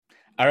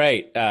All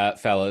right,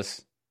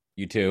 fellas,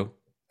 you two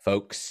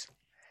folks.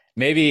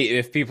 Maybe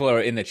if people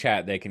are in the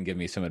chat, they can give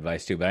me some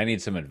advice too. But I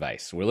need some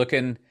advice. We're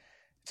looking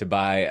to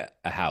buy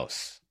a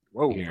house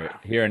Whoa.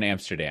 here in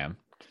Amsterdam.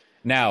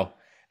 Now,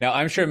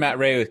 I'm sure Matt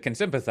Ray can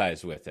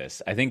sympathize with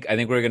this. I think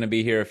we're going to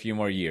be here a few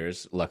more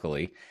years,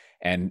 luckily.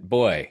 And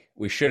boy,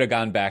 we should have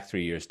gone back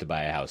 3 years to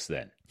buy a house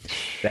then.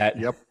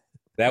 Yep.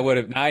 That would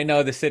have. I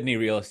know the Sydney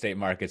real estate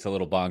market's a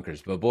little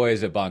bonkers, but boy,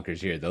 is it bonkers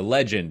here. The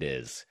legend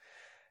is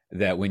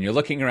that when you're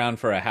looking around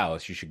for a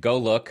house, you should go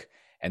look,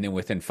 and then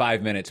within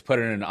 5 minutes, put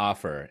in an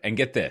offer. And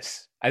get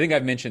this. I think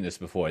I've mentioned this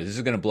before. This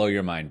is going to blow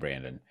your mind,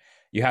 Brandon.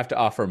 You have to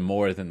offer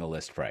more than the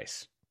list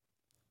price.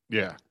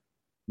 Yeah.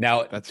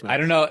 Now, That's nice. I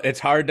don't know. It's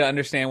hard to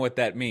understand what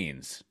that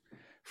means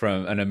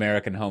from an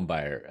American home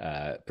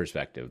buyer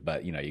perspective,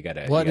 but you got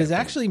to. Well, it has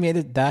actually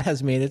that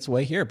has made its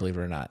way here, believe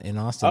it or not, in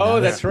Austin. Oh,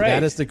 that's right.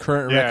 That is the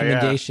current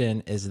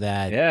recommendation is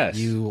that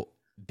you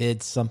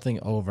bid something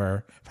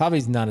over, probably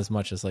not as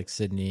much as like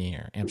Sydney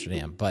or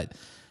Amsterdam, but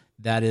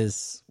that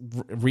is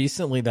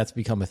recently that's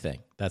become a thing.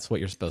 That's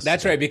what you're supposed to do.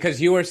 That's right, because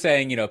you were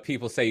saying,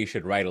 people say you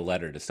should write a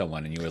letter to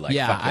someone, and you were like,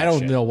 yeah, fuck that I don't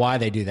shit. know why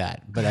they do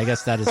that, but I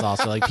guess that is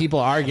also like people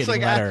are getting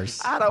like,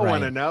 letters. I don't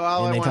want to know.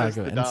 All and I they want talk is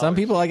the and dollars. some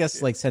people, I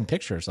guess, like send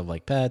pictures of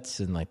like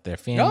pets and like their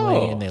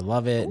family, and they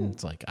love it. And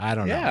it's like, I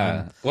don't know.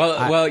 Yeah.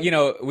 Well,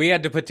 we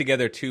had to put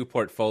together 2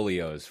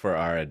 portfolios for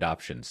our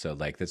adoption, so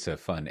like that's a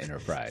fun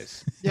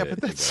enterprise. Yeah, to- but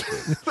to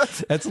go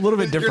through. That's a little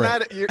bit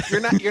different.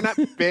 You're not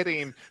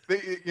bidding.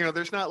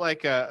 There's not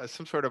like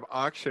some sort of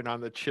auction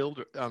on the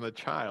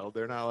child.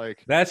 They're not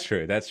like. That's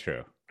true.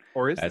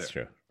 Or is That's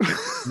there? true.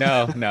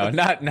 No,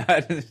 not.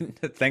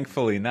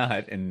 Thankfully,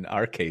 not in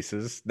our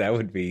cases. That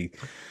would be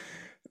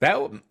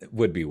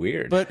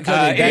weird. But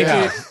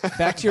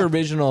back to your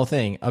original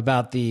thing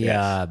about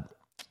the.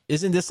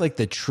 Isn't this like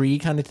the tree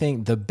kind of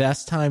thing? The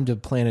best time to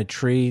plant a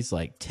tree is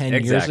like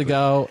 10 years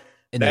ago,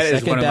 and That the is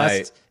second one of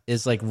best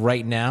is like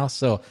right now.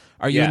 So,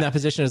 are you in that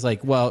position? As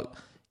like, well,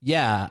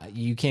 yeah,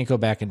 you can't go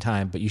back in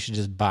time, but you should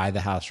just buy the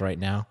house right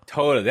now.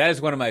 Totally. That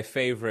is one of my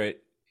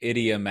favorite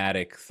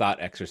idiomatic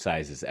thought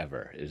exercises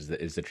ever is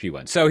the tree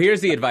one. So here's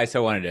the advice I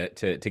wanted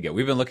to get.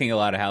 We've been looking at a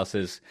lot of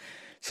houses.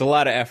 It's a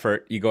lot of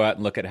effort. You go out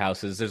and look at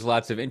houses. There's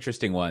lots of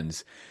interesting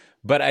ones.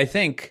 But I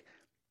think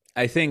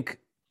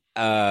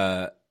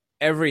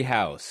every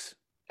house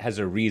has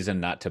a reason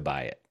not to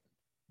buy it,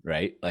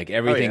 right? Like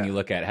everything you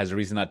look at has a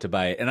reason not to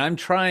buy it. And I'm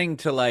trying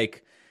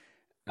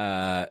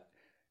to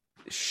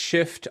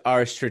shift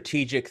our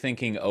strategic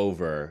thinking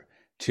over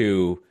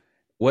to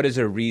what is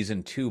a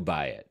reason to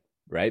buy it,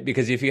 right?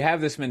 Because if you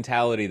have this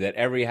mentality that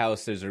every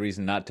house there's a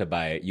reason not to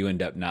buy it, you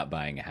end up not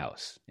buying a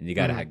house, and you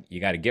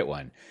gotta get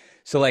one.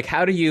 So like,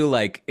 how do you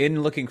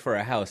in looking for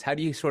a house, how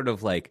do you sort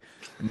of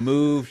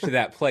move to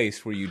that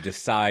place where you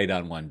decide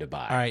on one to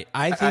buy? All right.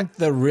 I think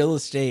the real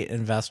estate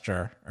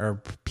investor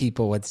or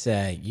people would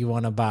say you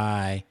want to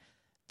buy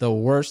the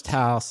worst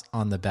house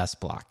on the best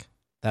block.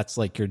 That's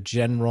like your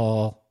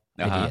general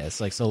idea. It's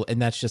like, so, and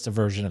that's just a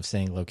version of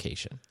saying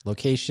location.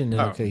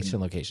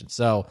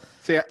 So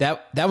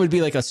that would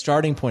be like a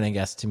starting point, I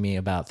guess, to me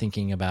about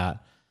thinking about,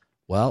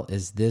 well,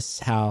 is this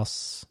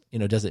house,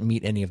 does it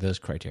meet any of those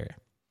criteria?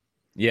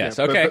 Yes.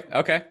 Yeah,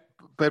 okay.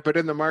 But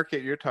in the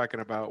market you're talking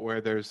about where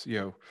there's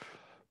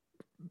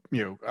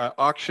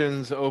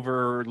auctions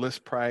over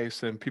list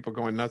price and people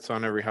going nuts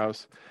on every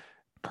house,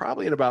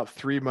 probably in about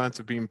 3 months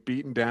of being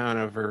beaten down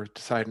over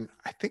deciding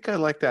I think I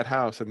like that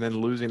house and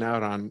then losing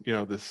out on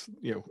this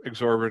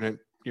exorbitant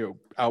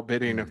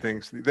outbidding of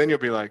things, then you'll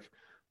be like,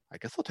 I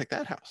guess I'll take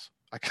that house.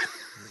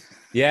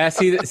 Yeah.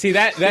 See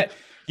that I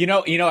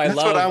that's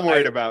love what I'm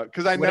worried about,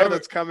 because I know whatever-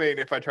 that's coming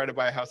if I try to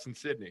buy a house in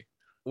Sydney.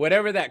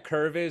 Whatever that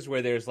curve is,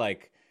 where there's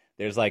like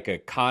a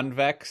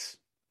convex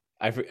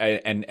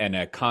and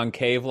a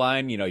concave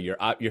line,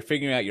 you're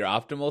figuring out your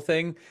optimal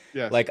thing.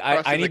 Yeah,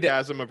 I need the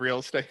chasm of real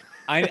estate.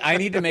 I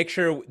need to make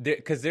sure,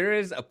 because there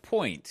is a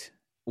point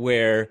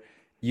where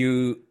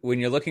when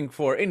you're looking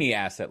for any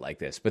asset like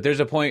this, but there's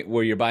a point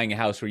where you're buying a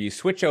house where you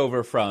switch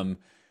over from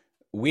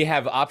we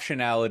have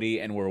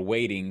optionality and we're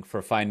waiting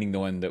for finding the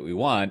one that we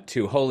want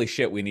to holy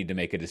shit, we need to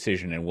make a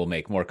decision and we'll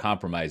make more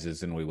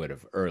compromises than we would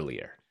have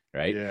earlier.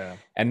 Right. Yeah.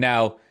 And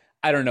now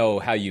I don't know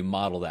how you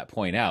model that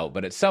point out,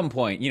 but at some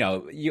point, you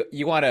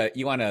want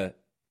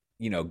to,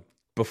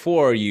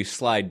 before you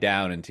slide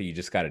down until you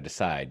just got to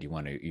decide, you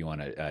want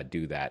to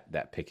do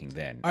that picking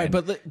then. All right.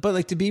 But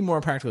like to be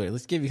more practical,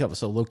 let's give you a couple.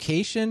 So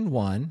location,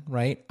 1,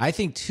 right? I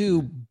think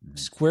 2,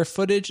 square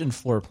footage and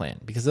floor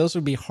plan, because those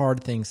would be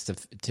hard things to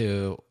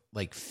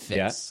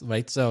fix.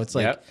 Right. So it's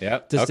like,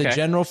 does the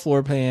general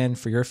floor plan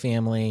for your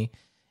family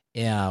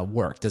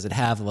work? Does it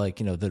have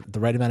the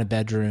right amount of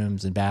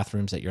bedrooms and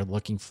bathrooms that you're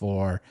looking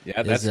for?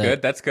 Yeah, that's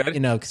good. That's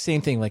good.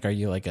 Same thing. Like, are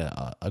you like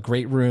a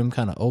great room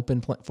kind of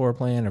open floor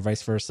plan or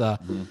vice versa?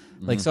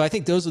 Mm-hmm. So I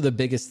think those are the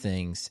biggest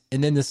things.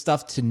 And then the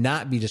stuff to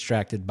not be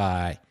distracted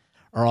by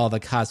are all the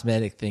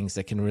cosmetic things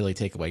that can really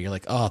take away. You're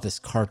like, oh, this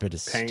carpet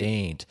is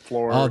stained.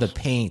 Floors, oh, the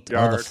paint.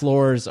 yard. Oh, the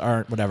floors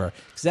aren't whatever.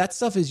 Because that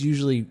stuff is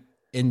usually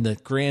in the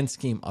grand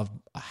scheme of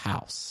a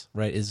house,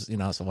 right, is,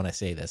 so when I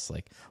say this,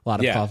 like a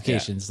lot of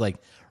qualifications, like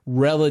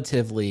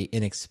relatively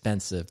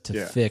inexpensive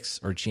to fix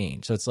or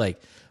change. So it's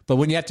like, but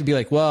when you have to be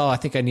like, well, I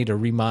think I need to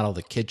remodel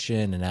the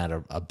kitchen and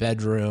add a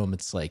bedroom,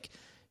 it's like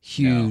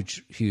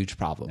huge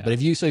problem. But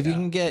if you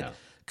can get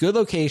good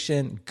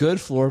location,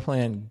 good floor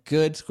plan,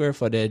 good square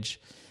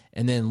footage,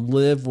 and then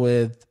live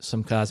with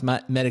some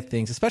cosmetic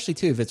things, especially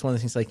too, if it's one of the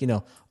things like,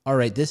 all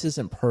right, this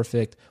isn't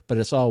perfect, but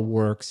it's all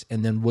works.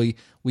 And then we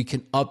can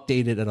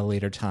update it at a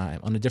later time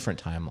on a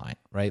different timeline,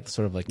 right?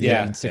 Sort of like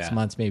in 6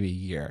 months, maybe a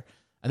year.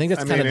 I think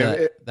that's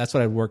that's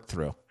what I'd work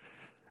through.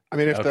 I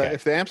mean,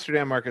 if the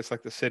Amsterdam market's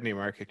like the Sydney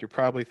market, you're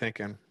probably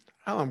thinking,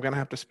 oh, I'm going to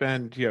have to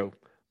spend,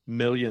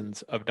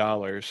 millions of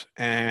dollars.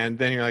 And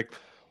then you're like,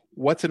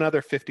 what's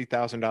another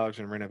 $50,000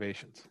 in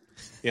renovations?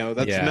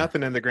 That's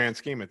nothing in the grand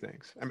scheme of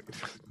things. I mean,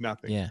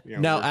 nothing. Yeah.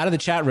 Now, out of the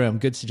chat room,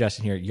 good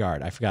suggestion here.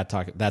 Yard. I forgot to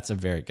talk. That's a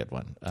very good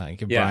one.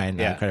 Give Brian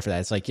credit for that.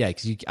 It's like,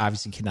 because you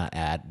obviously cannot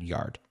add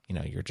yard.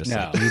 You're just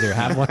like, you either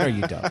have one or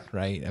you don't,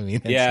 right? I mean,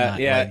 the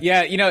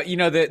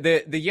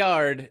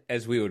yard,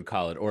 as we would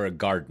call it, or a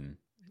garden,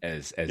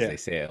 as they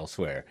say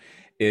elsewhere,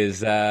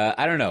 is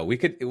I don't know.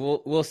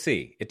 We'll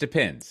see. It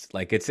depends.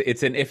 Like it's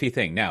an iffy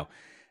thing. Now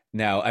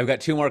I've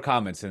got two more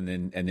comments, and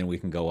then we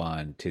can go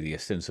on to the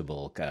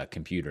ostensible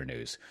computer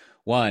news.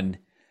 One,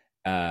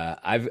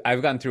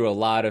 I've gone through a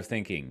lot of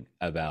thinking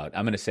about.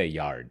 I'm going to say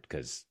yard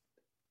because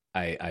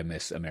I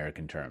miss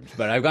American terms,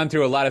 but I've gone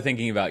through a lot of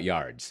thinking about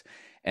yards,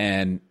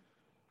 and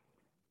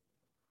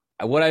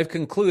what I've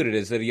concluded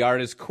is that a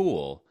yard is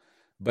cool,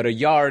 but a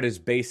yard is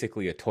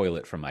basically a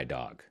toilet for my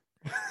dog.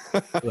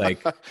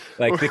 like the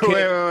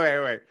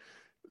kid... Wait.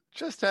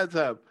 Just heads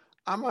up.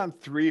 I'm on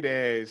 3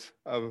 days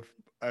of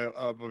a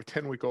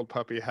 10-week-old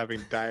puppy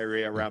having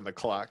diarrhea around the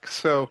clock.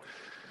 So,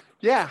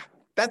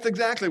 that's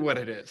exactly what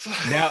it is.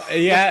 Now,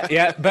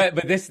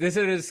 but this is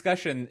a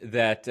discussion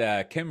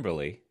that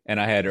Kimberly and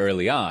I had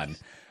early on,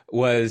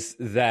 was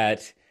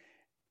that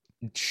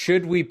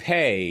should we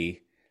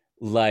pay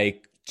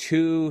like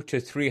 200,000 to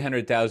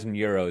 300,000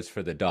 euros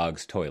for the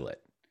dog's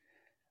toilet?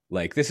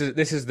 Like this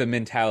is the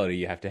mentality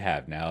you have to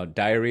have now.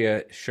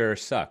 Diarrhea sure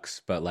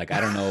sucks, but like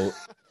I don't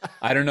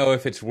know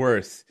if it's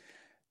worth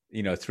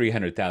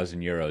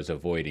 300,000 euros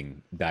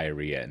avoiding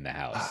diarrhea in the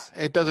house.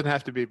 It doesn't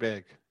have to be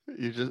big.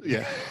 You just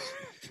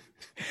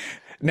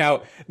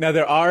Now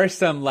there are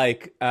some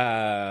like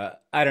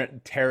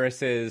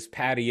terraces,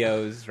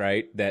 patios,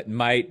 right, that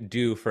might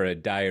do for a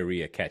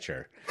diarrhea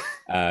catcher.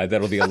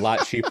 That'll be a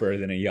lot cheaper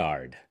than a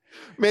yard.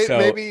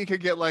 Maybe you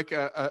could get like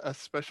a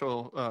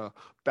special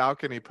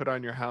balcony put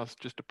on your house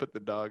just to put the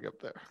dog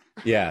up there.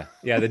 Yeah.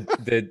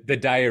 The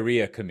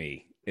diarrhea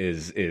commie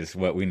is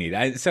what we need.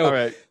 All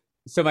right.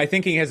 So my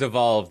thinking has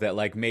evolved that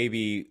like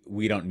maybe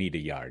we don't need a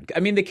yard.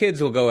 I mean, the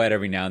kids will go out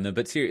every now and then,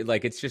 but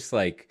like it's just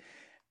like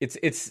it's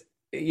it's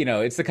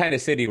the kind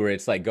of city where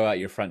it's like go out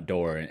your front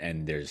door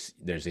and there's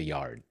a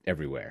yard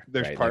everywhere.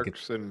 There's right?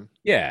 parks and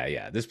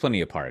there's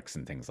plenty of parks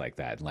and things like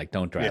that. And like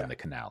don't drive in the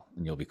canal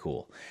and you'll be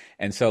cool.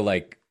 And so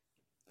like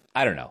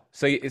I don't know.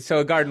 So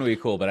a garden would be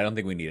cool, but I don't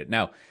think we need it.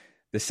 Now,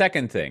 the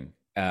second thing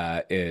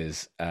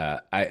is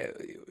I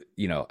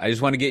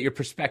just want to get your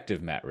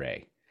perspective, Matt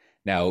Ray.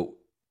 Now,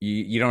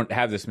 you don't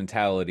have this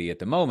mentality at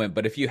the moment,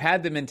 but if you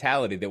had the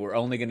mentality that we're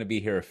only going to be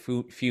here a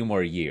few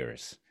more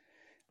years,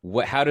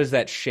 how does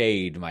that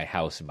shade my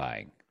house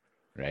buying,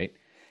 right?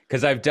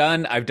 Because I've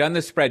done the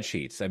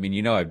spreadsheets. I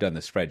mean, I've done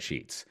the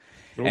spreadsheets,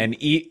 and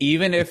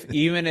even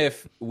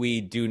if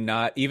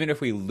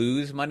we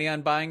lose money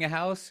on buying a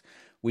house,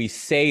 we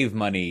save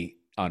money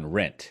on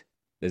rent.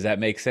 Does that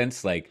make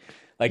sense? Like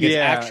it's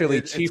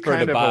actually cheaper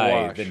to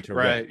buy than to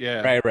rent.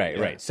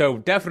 Right. So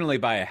definitely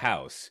buy a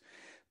house.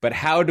 But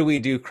how do we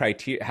do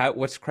criteria?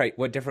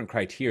 What different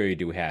criteria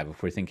do we have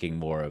if we're thinking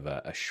more of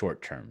a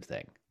short-term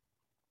thing?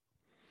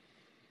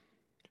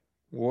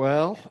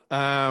 Well,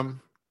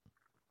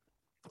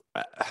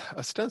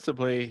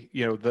 ostensibly,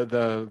 you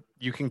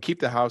can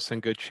keep the house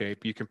in good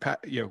shape. You can,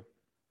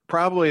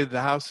 probably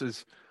the house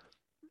is,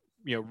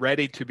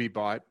 ready to be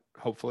bought,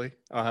 hopefully,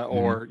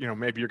 or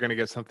maybe you're going to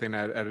get something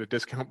at a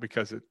discount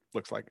because it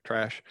looks like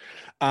trash.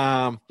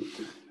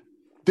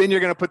 Then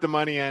you're going to put the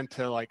money in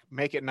to like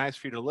make it nice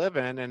for you to live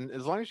in, and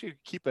as long as you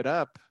keep it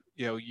up,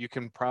 you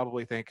can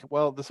probably think,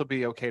 well, this will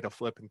be okay to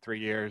flip in 3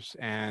 years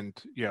and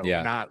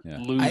not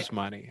lose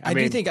money. I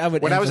do think I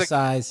would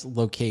emphasize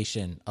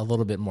location a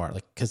little bit more,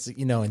 like because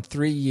in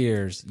 3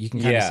 years you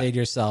can kind of say to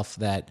yourself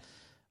that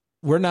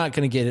we're not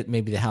going to get it,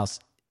 maybe the house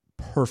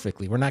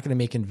perfectly. We're not going to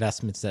make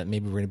investments that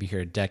maybe we're going to be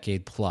here a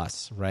decade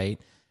plus, right?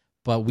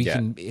 But we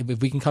can,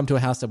 if we can come to a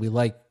house that we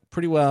like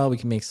pretty well, we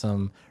can make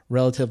some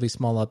relatively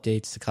small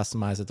updates to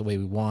customize it the way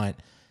we want.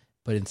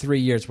 But in 3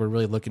 years, we're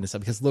really looking to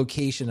stuff because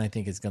location, I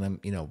think, is going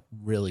to,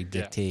 really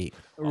dictate.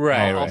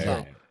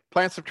 Right.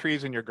 Plant some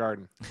trees in your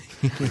garden.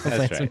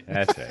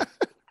 That's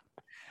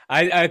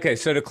right. Okay.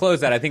 So to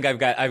close that, I think I've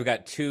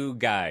got two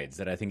guides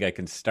that I think I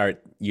can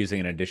start using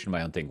in addition to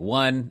my own thing.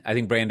 One, I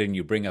think Brandon,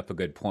 you bring up a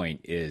good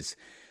point is,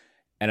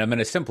 and I'm going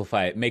to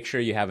simplify it. Make sure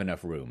you have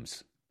enough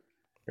rooms.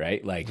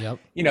 right? Like, Yep.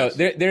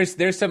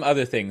 there's some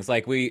other things.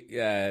 Like we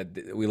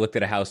looked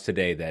at a house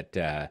today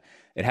that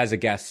it has a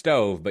gas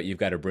stove, but you've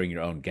got to bring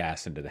your own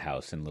gas into the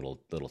house in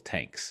little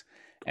tanks.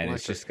 And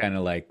it's just kind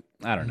of like,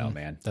 I don't know,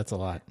 man. That's a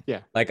lot.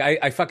 Yeah. Like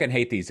I fucking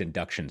hate these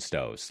induction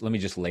stoves. Let me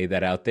just lay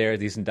that out there.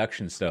 These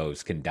induction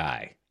stoves can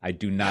die. I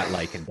do not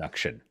like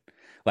induction.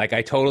 Like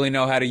I totally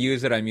know how to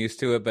use it. I'm used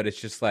to it, but it's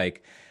just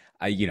like,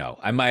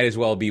 I might as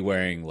well be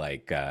wearing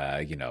like,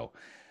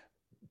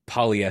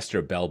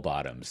 polyester bell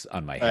bottoms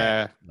on my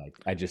head. Like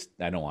I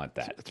don't want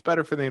that. It's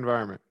better for the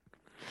environment.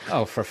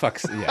 Oh, for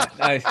fuck's sake.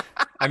 Yeah.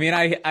 I mean,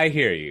 I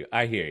hear you.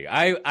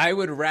 I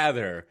would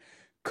rather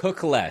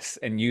cook less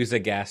and use a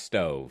gas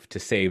stove to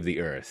save the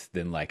earth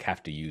than like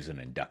have to use an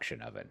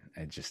induction oven.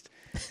 It's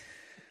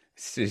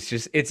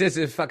as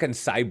if fucking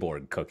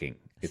cyborg cooking.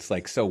 It's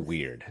like so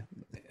weird.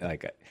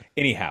 Like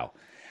anyhow,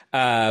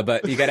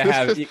 but you got to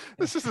have.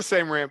 This is the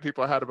same rant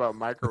people had about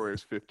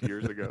microwaves 50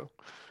 years ago.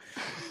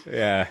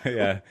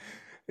 Yeah.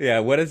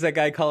 What does that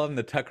guy call him?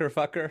 The Tucker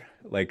fucker?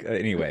 Like,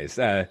 anyways,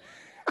 the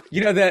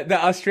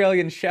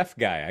Australian chef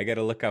guy. I got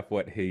to look up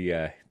what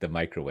the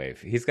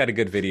microwave. He's got a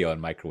good video on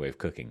microwave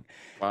cooking.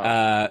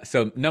 Wow.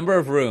 So number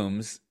of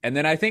rooms, and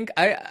then I think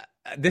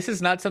this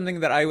is not something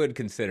that I would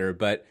consider,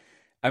 but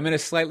I'm going to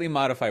slightly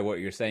modify what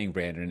you're saying,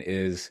 Brandon.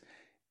 Is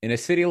in a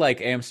city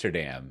like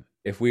Amsterdam,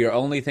 if we are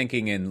only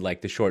thinking in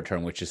like the short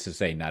term, which is to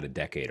say not a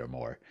decade or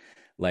more,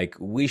 like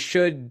we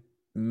should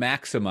we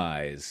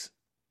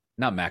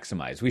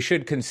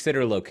should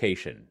consider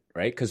location,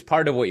 right? Because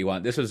part of what you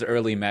want, this was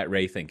early Matt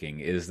Ray thinking,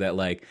 is that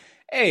like,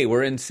 hey,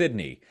 we're in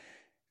Sydney.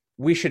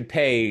 We should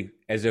pay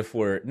as if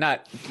we're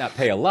not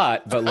pay a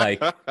lot, but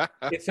like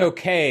it's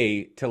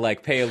okay to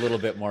like pay a little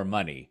bit more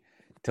money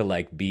to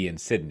like be in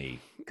Sydney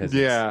because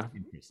it's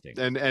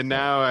interesting. And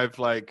now I've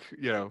like,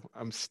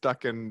 I'm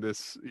stuck in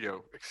this,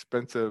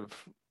 expensive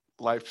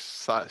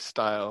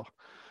lifestyle.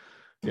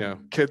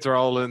 Kids are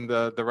all in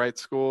the right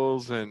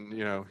schools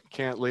and,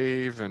 can't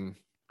leave and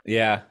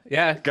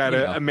got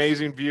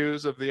amazing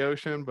views of the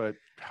ocean, but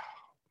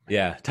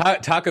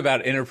talk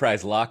about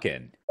enterprise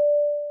lock-in.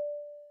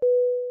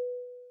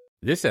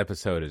 This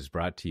episode is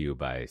brought to you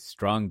by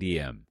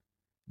StrongDM.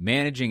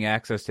 Managing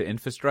access to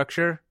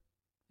infrastructure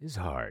is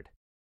hard.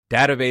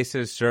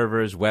 Databases,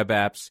 servers, web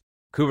apps,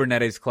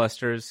 Kubernetes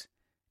clusters,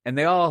 and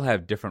they all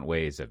have different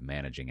ways of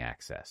managing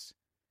access.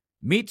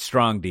 Meet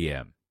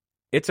StrongDM.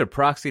 It's a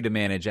proxy to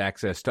manage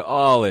access to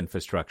all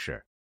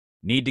infrastructure.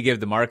 Need to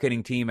give the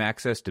marketing team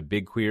access to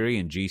BigQuery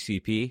and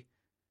GCP?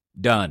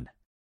 Done.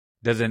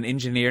 Does an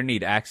engineer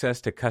need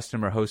access to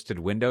customer-hosted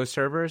Windows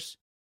servers?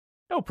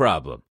 No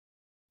problem.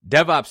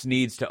 DevOps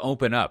needs to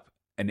open up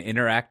an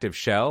interactive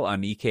shell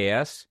on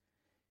EKS?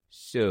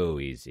 So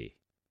easy.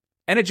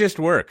 And it just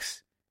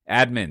works.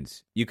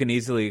 Admins, you can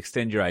easily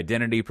extend your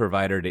identity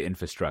provider to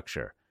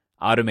infrastructure,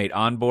 automate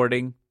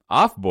onboarding,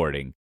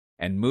 offboarding,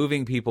 and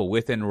moving people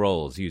within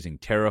roles using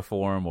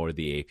Terraform or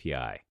the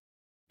API.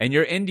 And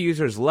your end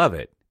users love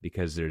it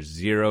because there's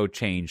zero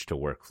change to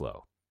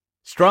workflow.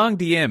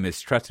 StrongDM is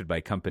trusted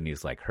by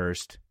companies like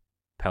Hearst,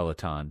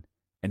 Peloton,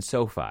 and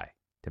SoFi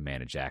to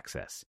manage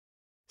access.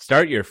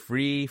 Start your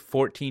free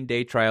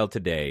 14-day trial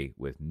today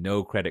with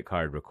no credit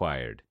card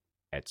required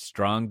at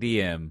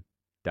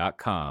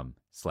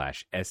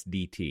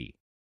strongdm.com/SDT.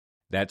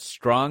 That's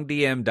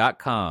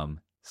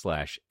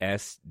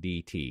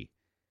strongdm.com/SDT.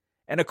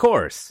 And of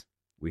course,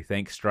 we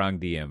thank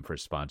StrongDM for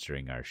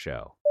sponsoring our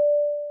show.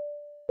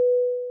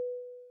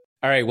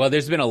 All right. Well,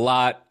 there's been a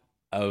lot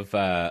of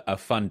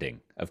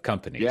funding of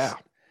companies. Yeah.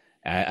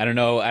 I don't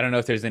know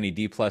if there's any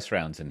D+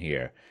 rounds in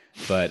here,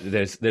 but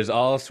there's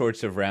all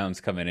sorts of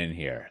rounds coming in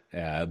here.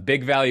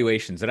 Big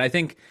valuations, and I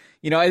think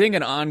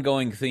an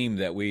ongoing theme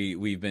that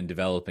we've been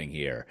developing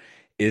here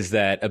is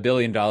that $1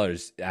 billion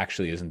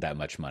actually isn't that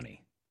much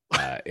money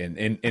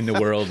in the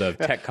world of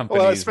tech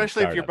companies. Well,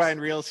 especially if you're buying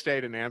real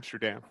estate in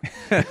Amsterdam.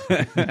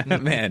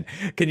 Man,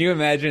 can you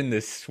imagine the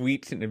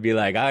suite and be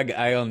like,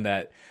 I own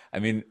that. I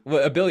mean,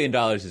 $1 billion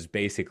is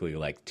basically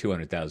like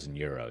 200,000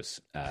 euros.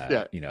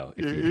 If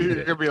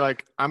you're gonna be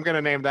like, I'm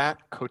gonna name that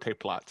Cote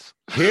Plots.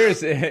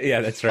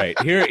 That's right.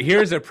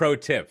 Here's a pro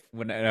tip.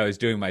 When I was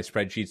doing my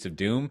spreadsheets of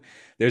doom,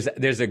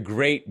 there's a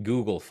great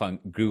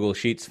Google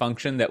Sheets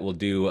function that will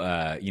do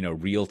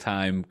real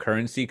time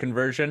currency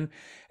conversion,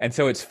 and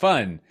so it's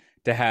fun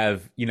to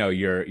have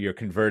you're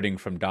converting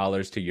from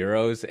dollars to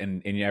euros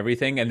and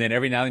everything, and then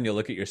every now and then you'll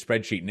look at your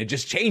spreadsheet and it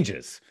just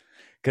changes.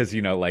 Because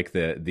like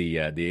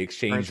the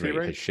exchange rate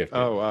has shifted.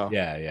 Oh wow!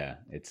 Yeah,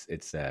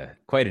 it's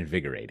quite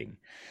invigorating.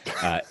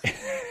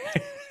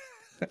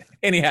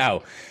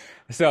 Anyhow,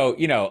 so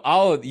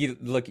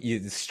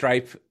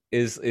Stripe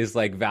is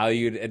like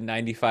valued at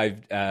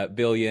 95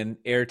 billion.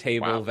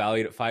 Airtable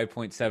valued at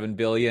 5.7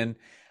 billion.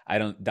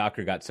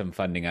 Docker got some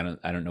funding.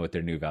 I don't know what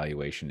their new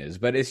valuation is,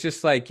 but it's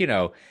just like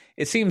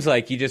it seems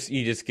like you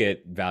just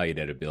get valued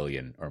at $1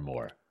 billion or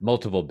more,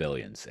 multiple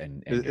billions,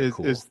 and you're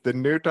cool. Is the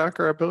new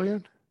Docker $1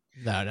 billion?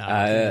 No,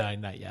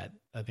 not yet.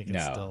 I think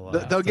it's still.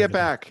 They'll get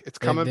back. It's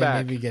coming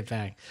back. Maybe get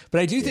back.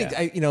 But I do think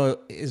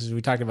as we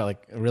talked about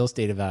like real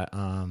estate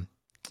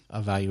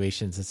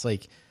evaluations. It's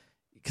like,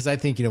 because I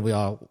think, we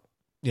all,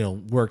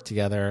 work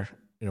together,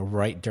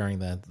 right during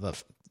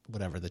the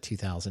whatever, the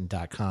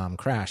 2000.com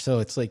crash. So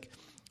it's like,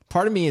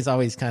 part of me is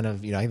always kind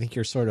of, I think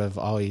you're sort of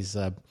always,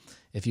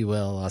 if you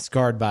will,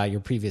 scarred by your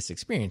previous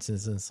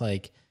experiences. And it's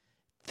like,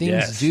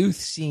 things do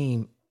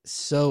seem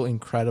so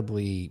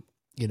incredibly,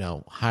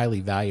 highly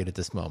valued at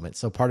this moment.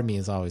 So part of me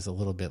is always a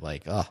little bit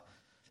like, oh,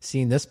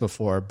 seen this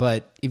before.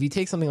 But if you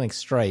take something like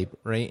Stripe,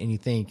 right, and you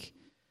think,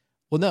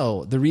 well,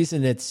 no, the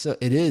reason it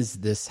is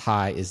this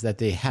high is that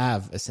they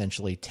have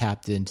essentially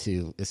tapped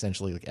into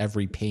essentially like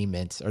every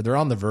payment, or they're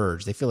on the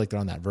verge. They feel like they're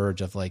on that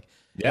verge of like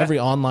every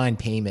online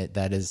payment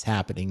that is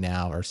happening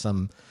now, or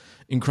some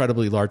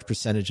incredibly large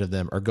percentage of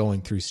them are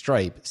going through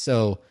Stripe.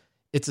 So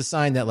it's a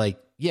sign that like,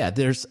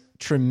 there's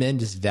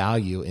tremendous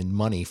value in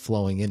money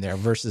flowing in there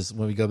versus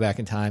when we go back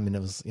in time and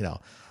it was,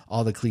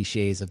 all the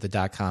cliches of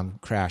the .com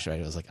crash, right?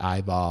 It was like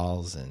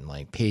eyeballs and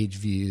like page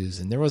views,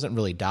 and there wasn't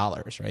really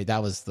dollars, right?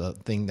 That was the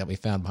thing that we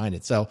found behind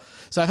it. So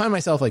I find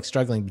myself like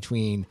struggling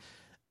between,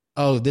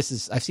 I've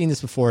seen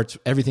this before,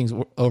 everything's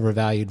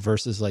overvalued,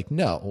 versus like,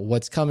 no,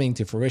 what's coming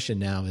to fruition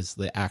now is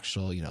the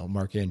actual,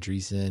 Mark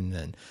Andreessen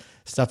and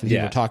stuff that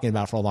people were talking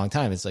about for a long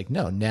time. It's like,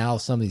 no, now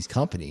some of these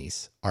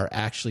companies are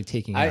actually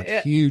taking out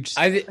huge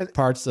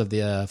parts of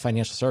the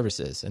financial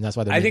services, and that's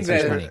why they're making so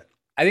much money.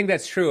 I think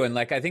that's true. And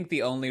like, I think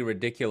the only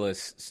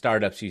ridiculous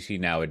startups you see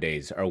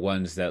nowadays are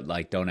ones that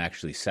like don't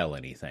actually sell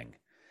anything.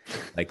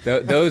 Like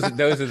those are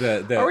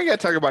the. Are we gonna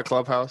talk about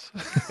Clubhouse?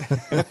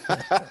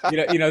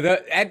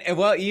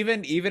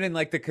 Even in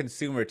like the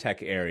consumer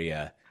tech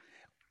area.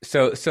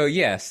 So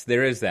yes,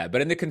 there is that.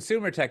 But in the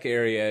consumer tech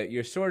area,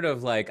 you're sort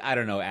of like, I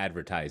don't know,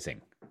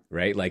 advertising,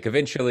 right? Like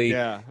eventually,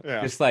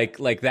 just like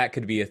that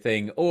could be a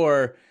thing.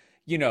 Or,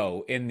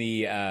 in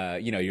the,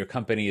 your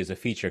company is a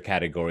feature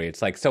category.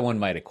 It's like someone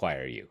might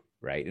acquire you,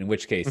 right? In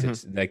which case,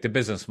 it's like the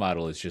business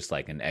model is just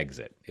like an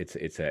exit.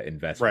 It's an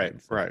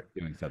investment, right?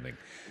 Doing something.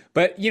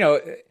 But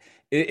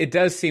it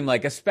does seem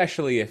like,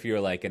 especially if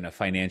you're like in a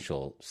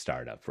financial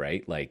startup,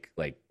 right? Like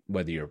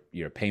whether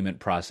you're payment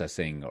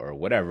processing or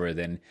whatever,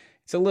 then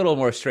it's a little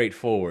more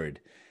straightforward.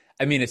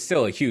 I mean, it's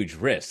still a huge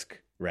risk,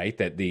 right?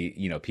 That the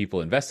people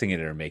investing in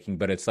it are making,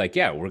 but it's like,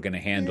 we're going to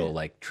handle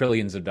like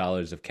trillions of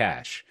dollars of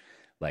cash,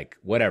 like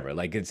whatever.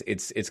 Like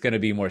it's going to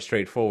be more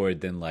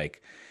straightforward than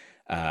like,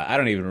 I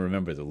don't even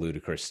remember the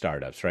ludicrous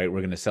startups, right?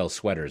 We're going to sell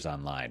sweaters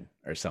online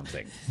or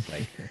something.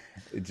 Like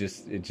it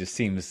just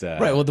seems right.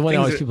 Well, the one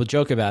always people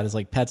joke about is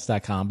like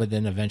pets.com, but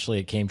then eventually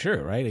it came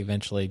true, right?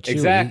 Eventually,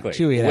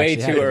 Chewy way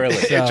too early.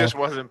 So, it just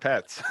wasn't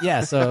Pets.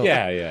 Yeah. So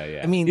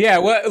yeah. I mean,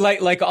 well,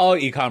 like all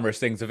e-commerce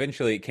things,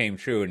 eventually it came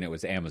true, and it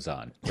was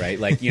Amazon, right?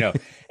 Like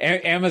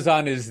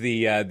Amazon is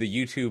the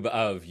YouTube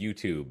of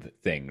YouTube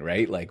thing,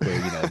 right? Like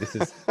where this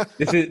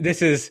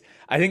is.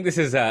 I think this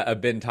is a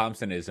Ben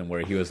Thompsonism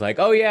where he was like,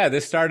 oh yeah,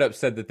 this startup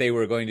said that they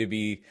were going to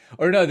be,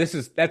 or no,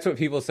 that's what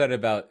people said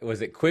about,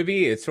 was it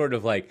Quibi? It's sort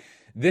of like,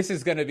 this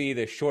is going to be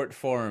the short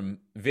form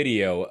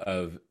video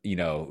of,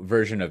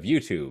 version of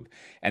YouTube.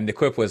 And the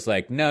quip was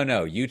like, no,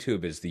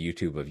 YouTube is the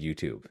YouTube of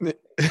YouTube.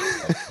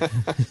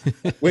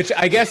 Which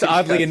I guess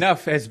oddly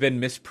enough has been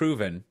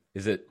misproven.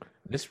 Is it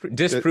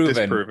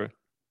disproven?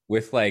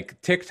 With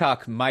like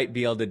TikTok might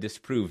be able to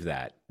disprove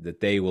that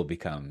they will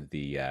become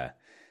the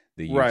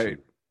YouTube.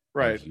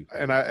 Right.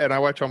 And I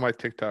watch all my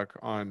TikTok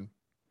on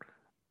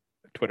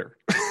Twitter.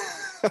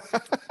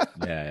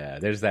 yeah.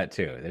 There's that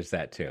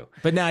too.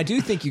 But now I do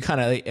think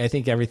I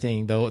think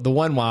everything, though, the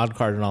one wild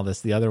card in all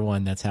this, the other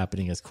one that's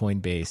happening is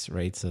Coinbase,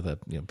 right? So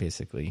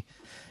basically,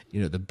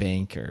 the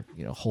bank or,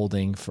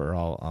 holding for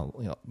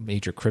all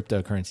major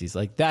cryptocurrencies,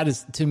 like that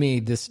is, to me,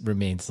 this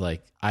remains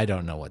like, I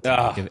don't know what to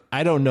make of it.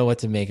 I don't know what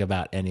to make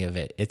about any of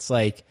it. It's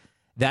like,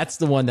 that's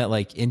the one that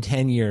like in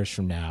 10 years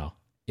from now,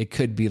 it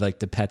could be like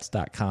the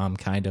pets.com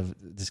kind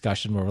of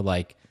discussion where we're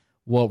like,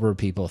 what were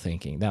people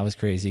thinking? That was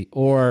crazy.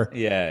 Or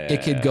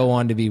it could go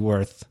on to be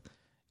worth,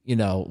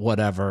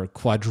 whatever,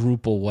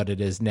 quadruple what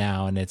it is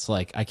now. And it's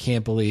like, I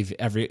can't believe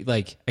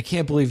I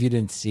can't believe you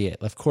didn't see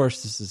it. Of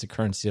course, this is a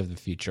currency of the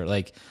future.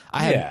 Like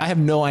I have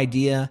no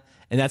idea.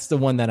 And that's the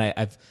one that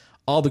I've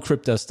all the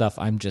crypto stuff.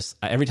 I'm just,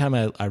 every time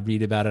I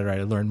read about it or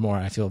I learn more,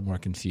 I feel more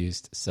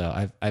confused. So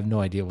I have no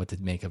idea what to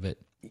make of it.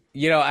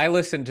 I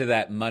listened to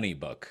that Money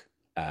book.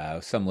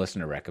 Some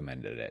listener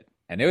recommended it,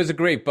 and it was a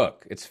great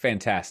book. It's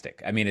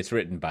fantastic. I mean, it's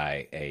written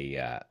by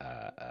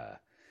a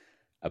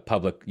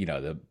public,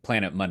 the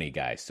Planet Money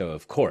guy. So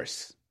of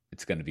course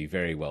it's going to be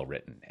very well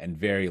written and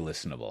very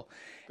listenable.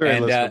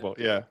 Listenable,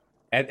 yeah.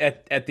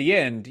 At the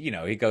end,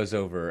 he goes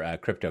over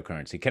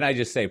cryptocurrency. Can I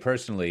just say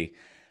personally,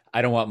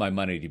 I don't want my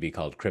money to be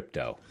called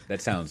crypto.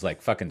 That sounds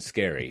like fucking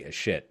scary as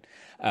shit.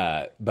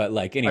 But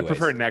like, anyways, I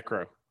prefer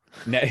necro.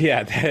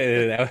 Yeah,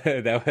 that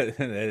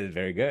is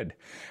very good.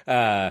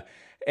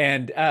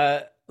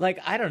 Like,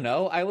 I don't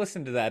know. I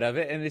listened to that of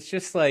it, and it's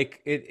just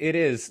like it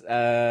is.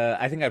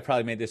 I think I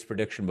probably made this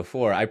prediction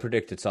before. I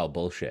predict it's all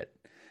bullshit.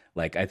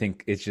 Like, I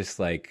think it's just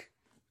like,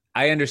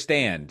 I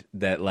understand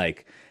that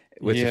like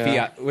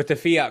with the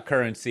fiat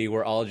currency,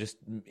 we're all just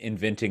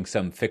inventing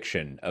some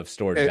fiction of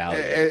stored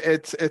value.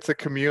 It's a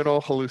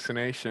communal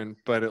hallucination,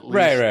 but at least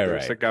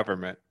there's a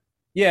government.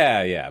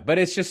 Yeah. But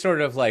it's just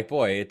sort of like,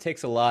 boy, it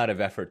takes a lot of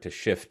effort to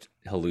shift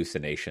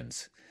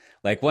hallucinations.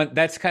 Like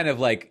that's kind of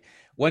like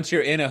once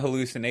you're in a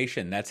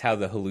hallucination, that's how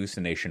the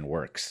hallucination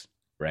works,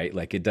 right?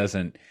 Like you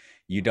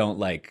don't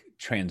like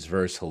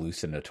transverse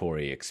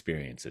hallucinatory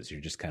experiences.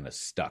 You're just kind of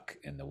stuck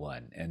in the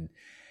one. And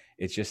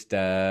it's just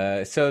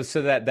so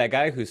that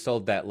guy who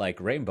sold that like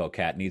rainbow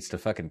cat needs to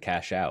fucking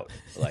cash out.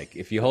 Like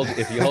if you hold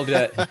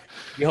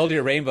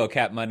your rainbow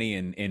cat money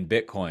in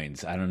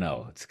bitcoins, I don't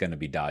know, it's going to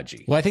be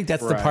dodgy. Well, I think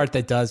that's the part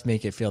that does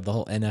make it feel the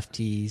whole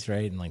NFTs,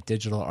 right, and like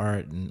digital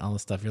art and all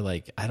this stuff. You're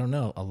like, I don't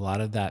know, a lot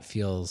of that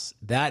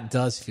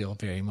does feel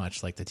very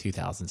much like the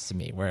 2000s to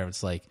me, where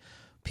it's like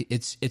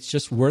it's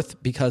just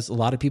worth because a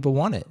lot of people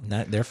want it,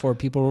 and therefore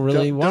people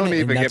really want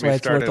it, and that's why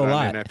it's worth a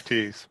lot.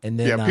 NFTs. And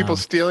then people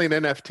stealing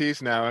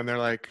NFTs now, and they're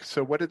like,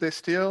 so what did they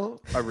steal?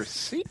 A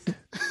receipt?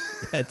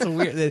 That's a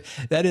weird.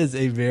 That is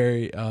a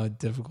very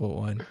difficult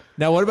one.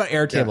 Now, what about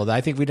Airtable? Yeah.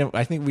 I think we don't.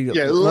 I think we.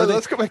 Yeah,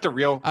 let's go back to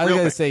real. I was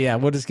going to say, yeah,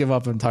 we'll just give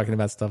up on talking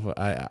about stuff.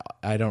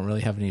 I don't really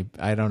have any.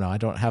 I don't know. I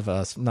don't have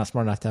I'm not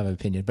smart enough to have an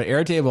opinion. But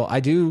Airtable, I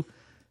do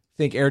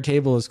think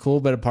Airtable is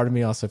cool, but a part of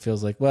me also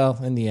feels like, well,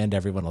 in the end,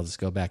 everyone will just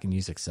go back and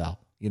use Excel.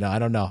 You know, I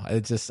don't know.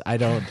 It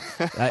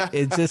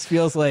just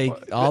feels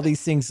like all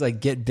these things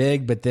like get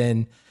big, but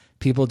then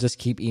people just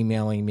keep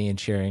emailing me and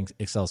sharing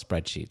Excel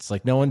spreadsheets.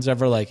 Like no one's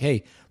ever like,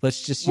 hey,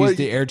 let's just use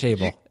the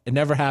Airtable. It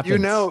never happens.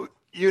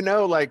 You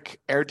know, like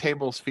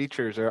Airtable's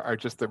features are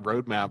just the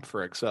roadmap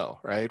for Excel,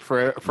 right?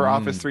 For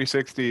Office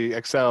 360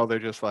 Excel, they're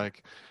just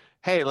like,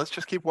 hey, let's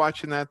just keep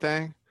watching that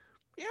thing.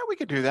 Yeah, we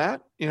could do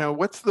that. You know,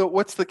 what's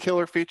the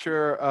killer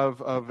feature of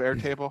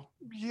Airtable?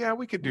 Yeah,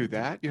 we could do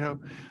that. You know,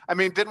 I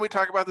mean, didn't we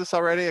talk about this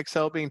already?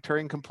 Excel being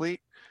Turing complete,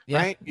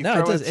 right? No,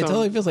 it does. It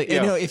totally feels like,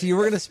 you know, if you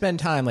were going to spend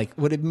time, like,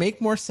 would it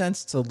make more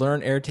sense to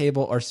learn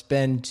Airtable or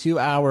spend 2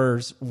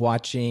 hours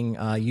watching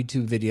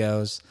YouTube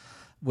videos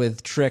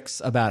with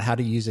tricks about how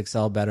to use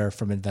Excel better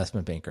from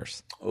investment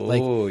bankers?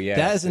 Oh, yeah.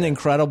 That is an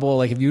incredible,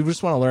 like, if you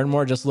just want to learn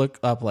more, just look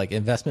up like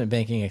investment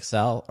banking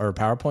Excel or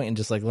PowerPoint and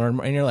just like learn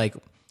more. And you're like,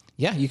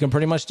 yeah, you can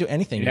pretty much do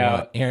anything you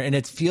want here. And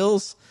it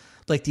feels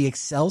like the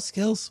Excel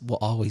skills will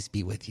always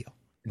be with you.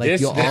 Like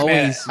you'll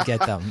always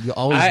get them. You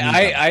always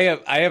need them.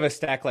 I have a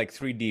stack like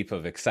 3 deep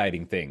of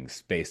exciting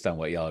things based on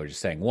what y'all were just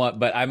saying.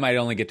 But I might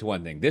only get to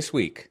one thing. This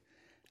week,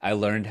 I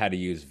learned how to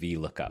use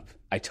VLOOKUP.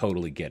 I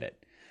totally get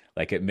it.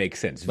 Like it makes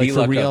sense. Like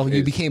VLOOKUP for real,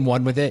 you became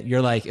one with it.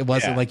 You're like, it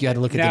wasn't like you had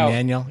to look at the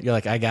manual. You're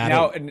like, I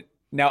got it.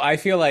 Now I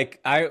feel like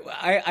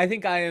I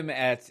think I am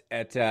at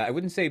I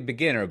wouldn't say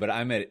beginner, but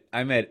I'm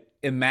at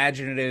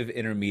imaginative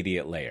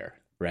intermediate layer,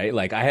 right?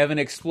 Like I haven't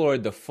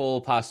explored the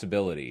full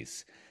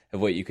possibilities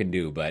of what you can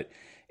do, but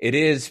it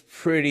is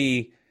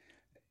pretty,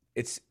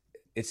 it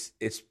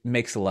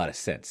makes a lot of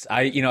sense.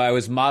 I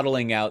was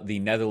modeling out the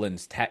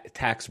Netherlands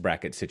tax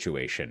bracket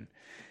situation,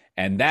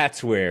 and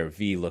that's where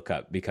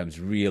VLOOKUP becomes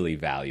really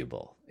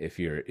valuable if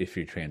you're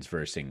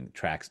transversing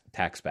tax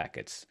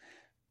brackets.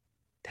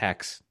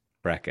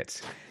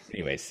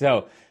 Anyway,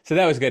 so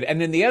that was good. And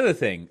then the other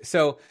thing,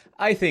 so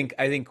I think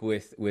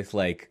with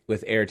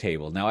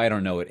Airtable, now I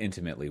don't know it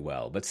intimately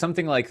well, but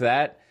something like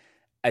that,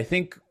 I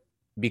think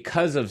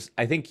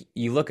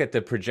you look at the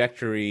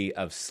trajectory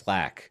of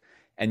Slack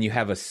and you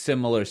have a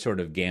similar sort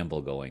of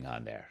gamble going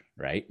on there,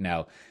 right?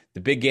 Now, the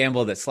big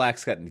gamble that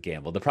Slack's got to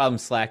gamble, the problem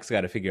Slack's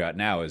got to figure out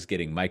now is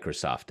getting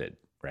Microsofted,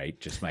 right?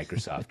 Just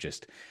Microsoft,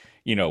 just,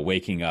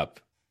 waking up.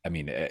 I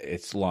mean,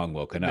 it's long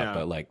woken up,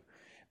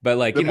 but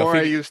like the more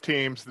I use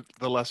Teams,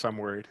 the less I'm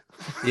worried.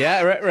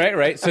 Yeah,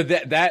 right. So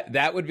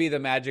that would be the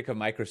magic of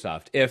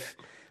Microsoft if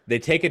they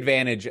take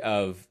advantage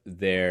of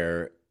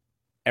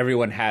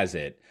everyone has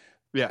it,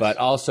 yes, but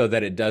also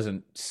that it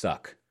doesn't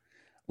suck.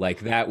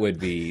 Like that would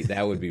be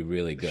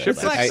really good.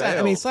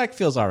 Slack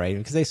feels all right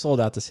because they sold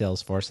out to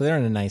Salesforce, so they're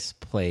in a nice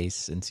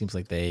place, and seems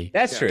like they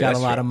got a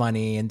lot of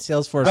money. And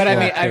Salesforce,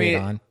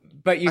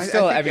 but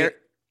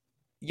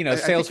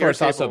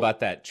Salesforce also bought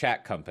that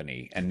chat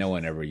company, and no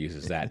one ever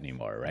uses that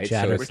anymore, right?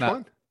 Chatter. So it's not.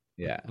 One?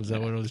 Yeah, was that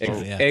what it was?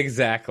 Yeah.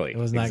 Exactly. It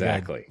was not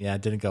good. Yeah,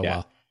 it didn't go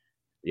well.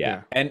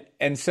 Yeah.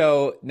 And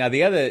so now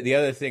the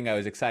other thing I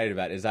was excited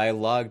about is I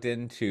logged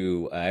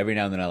into every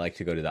now and then I like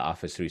to go to the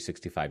Office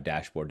 365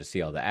 dashboard to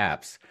see all the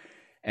apps.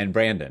 And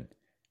Brandon,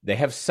 they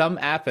have some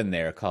app in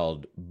there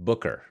called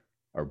Booker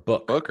or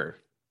Book. Booker.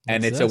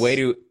 And it's a way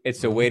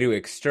to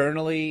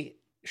externally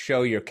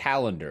show your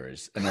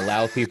calendars and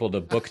allow people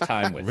to book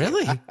time with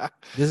Really? you.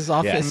 This is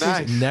Office.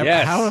 Nice. Never.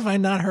 Yes. How have I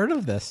not heard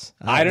of this?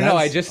 I don't know.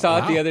 I just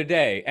saw it the other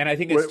day, and I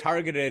think it's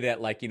targeted at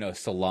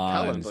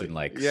salons and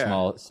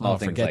small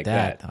things like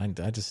that.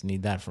 I just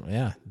need that from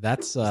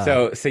That's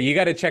so you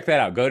got to check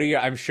that out. Go to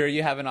I'm sure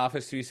you have an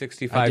Office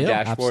 365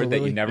 dashboard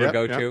that you never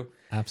go to.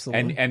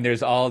 Absolutely. And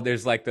there's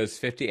like those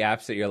 50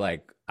 apps that you're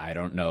like, I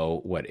don't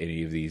know what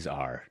any of these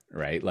are,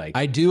 right? Like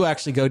I do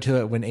actually go to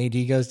it when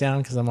AD goes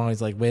down because I'm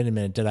always like, wait a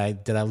minute, did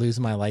I lose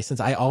my license?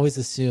 I always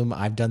assume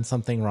I've done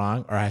something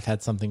wrong or I've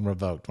had something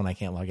revoked when I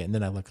can't log in. And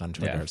then I look on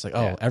Twitter. It's like,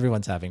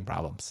 everyone's having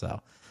problems. So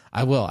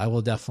I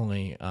will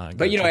definitely.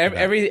 But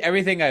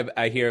everything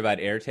I hear about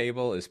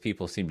Airtable is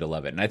people seem to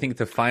love it, and I think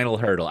the final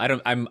hurdle.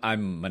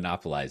 I'm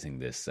monopolizing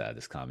this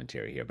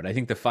commentary here, but I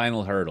think the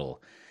final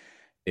hurdle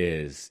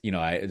is,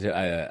 I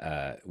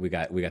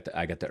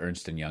got the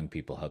Ernst and Young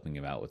people helping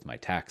him out with my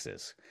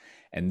taxes,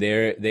 and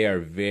they are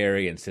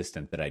very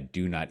insistent that I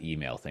do not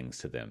email things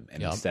to them,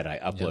 and instead I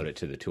upload it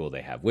to the tool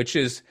they have, which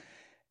is,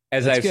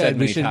 as I've said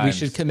many times, we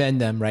should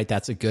commend them, right?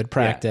 That's a good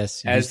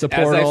practice. Use the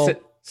portal.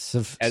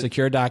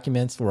 Secure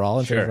documents. We're all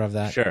in favor of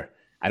that. Sure.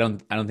 I don't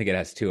think it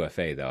has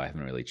 2FA though. I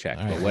haven't really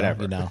checked, but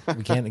whatever.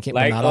 We can't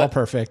we're not all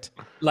perfect.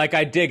 Like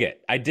I dig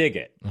it.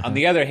 On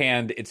the other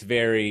hand, it's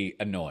very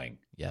annoying.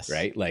 Yes.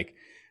 Right.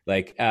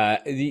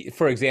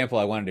 For example,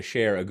 I wanted to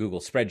share a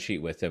Google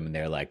spreadsheet with them, and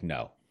they're like,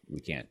 "No, we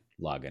can't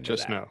log into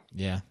Just that." no.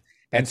 Yeah.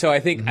 And so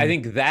I think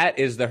that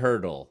is the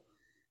hurdle.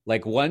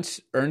 Like once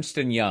Ernst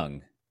and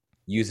Young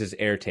uses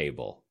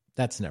Airtable.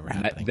 That's never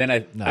happening. Then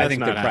I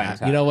think the crime's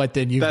You know what?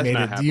 Then you've made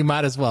it. You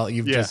might as well.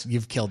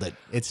 You've killed it.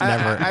 It's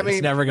never.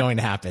 It's never going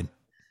to happen.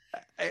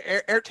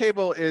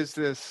 Airtable is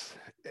this.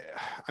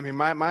 I mean,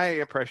 my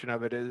impression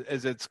of it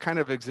is it's kind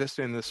of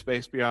existing in the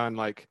space beyond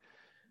like.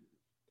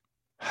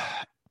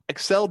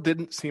 Excel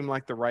didn't seem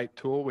like the right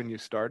tool when you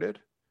started,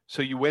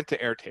 so you went to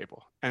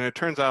Airtable, and it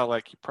turns out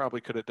like you probably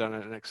could have done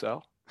it in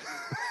Excel.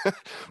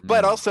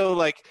 But also,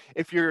 like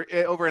if you're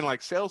over in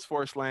like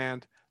Salesforce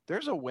land,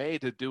 there's a way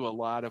to do a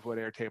lot of what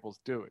Airtable's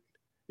doing.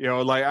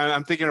 Like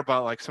I'm thinking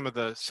about like some of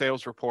the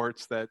sales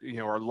reports that,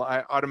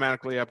 are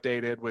automatically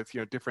updated with,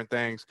 different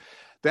things.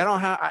 They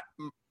don't have,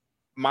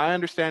 my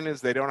understanding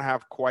is they don't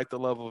have quite the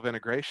level of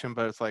integration,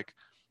 but it's like,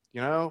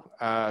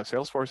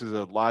 Salesforce is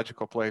a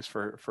logical place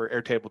for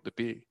Airtable to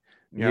be.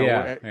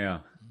 Yeah.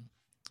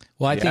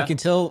 Well, I think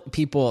until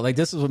people like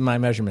this is what my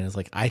measurement is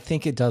like. I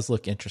think it does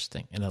look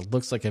interesting, and it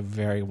looks like a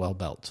very well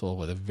built tool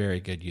with a very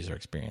good user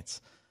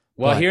experience.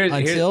 Well,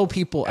 until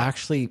people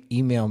actually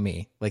email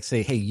me, like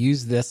say, "Hey,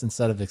 use this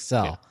instead of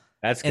Excel." Yeah,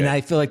 that's good. And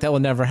I feel like that will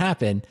never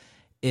happen.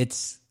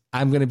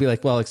 I'm going to be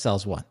like, "Well,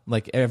 Excel's one."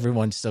 Like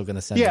everyone's still going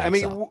to send. Yeah, I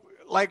mean,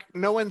 like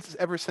no one's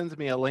ever sends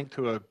me a link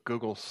to a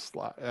Google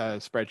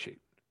spreadsheet.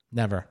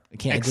 Never. It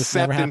can't. Except it just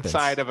never happens.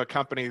 Inside of a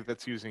company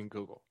that's using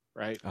Google,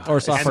 right? Or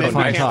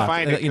software-defined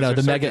talk.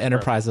 The mega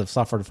enterprise of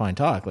software-defined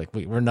talk. Like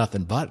we're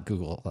nothing but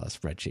Google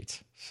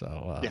spreadsheets.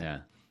 So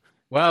yeah.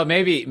 Well,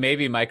 maybe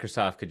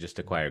Microsoft could just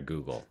acquire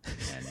Google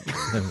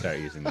and start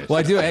using this. Well,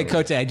 I do,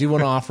 Cote, I do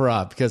want to offer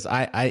up because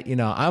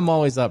I'm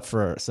always up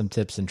for some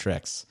tips and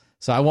tricks.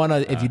 So I want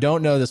to, if you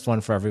don't know this one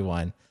for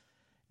everyone,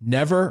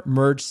 never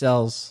merge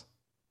cells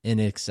in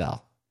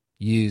Excel.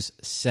 Use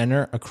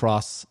center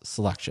across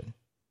selection.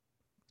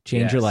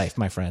 Change your life,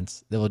 my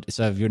friends.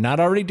 So if you're not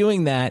already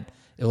doing that,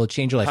 it will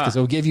change your life because it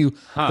will give you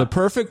the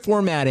perfect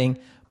formatting,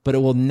 but it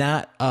will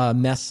not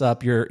mess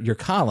up your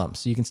columns.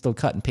 So you can still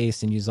cut and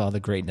paste and use all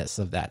the greatness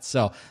of that.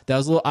 So that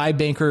was a little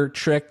iBanker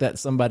trick that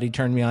somebody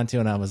turned me on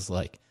to, and I was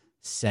like,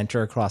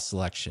 center across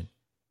selection.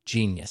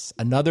 Genius.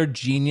 Another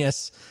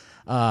genius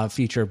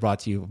feature brought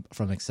to you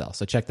from Excel.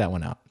 So check that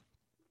one out.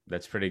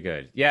 That's pretty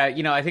good. Yeah,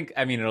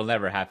 it'll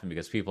never happen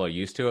because people are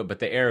used to it, but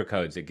the error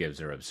codes it gives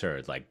are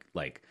absurd. Like $!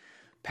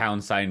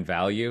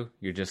 value,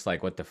 you're just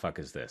like, what the fuck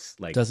is this?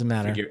 Like, doesn't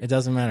matter. It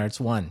doesn't matter.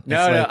 It's one.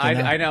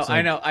 I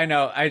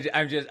know.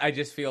 I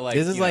just feel like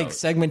this is like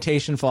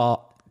segmentation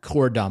fault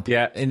core dump.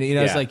 Yeah, and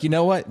it's like, you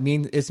know what?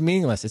 It's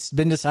meaningless. It's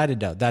been decided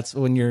though. That's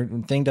when your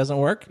thing doesn't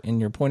work and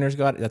your pointers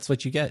go out. That's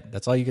what you get.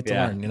 That's all you get to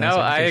learn.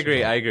 I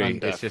agree.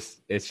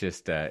 It's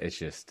just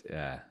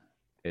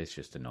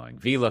annoying.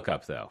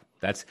 VLOOKUP though.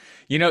 That's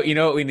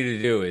what we need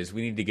to do is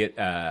we need to get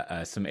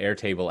some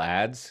Airtable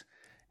ads.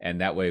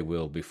 And that way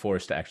we'll be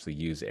forced to actually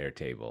use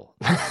Airtable.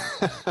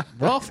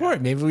 We're all for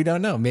it. Maybe we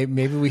don't know.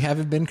 Maybe we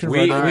haven't been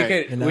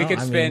converted. We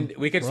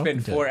could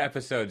spend 4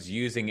 episodes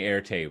using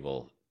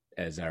Airtable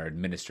as our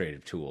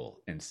administrative tool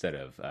instead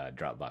of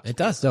Dropbox. It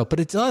does though, but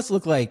it does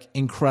look like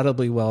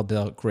incredibly well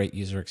built, great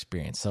user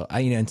experience. So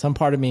and some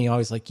part of me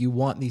always like, you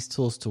want these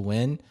tools to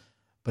win,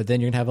 but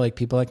then you're gonna have like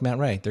people like Matt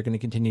Ray. They're gonna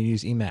continue to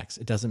use Emacs.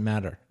 It doesn't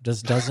matter.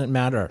 Just doesn't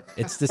matter.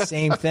 It's the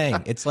same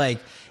thing. It's like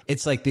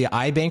the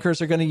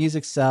iBankers are gonna use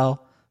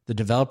Excel. The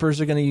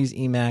developers are going to use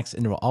Emacs,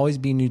 and there will always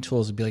be new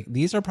tools to be like,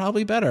 these are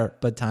probably better,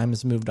 but time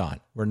has moved on.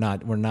 We're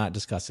not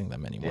discussing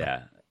them anymore.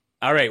 Yeah.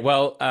 All right.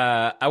 Well,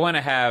 I want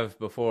to have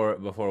before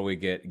we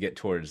get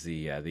towards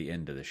the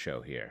end of the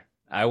show here,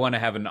 I want to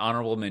have an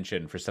honorable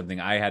mention for something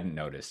I hadn't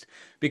noticed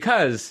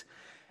because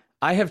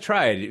I have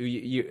tried.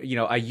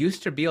 I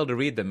used to be able to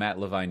read the Matt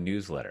Levine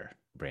newsletter,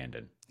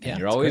 Brandon. And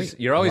you're always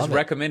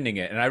recommending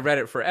it, and I read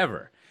it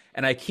forever.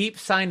 And I keep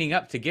signing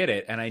up to get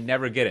it, and I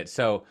never get it.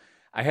 So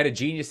I had a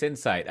genius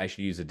insight. I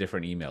should use a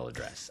different email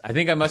address. I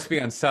think I must be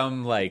on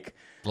some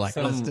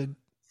blacklisted.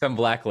 some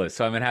blacklist.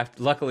 So I'm gonna have.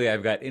 Luckily,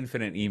 I've got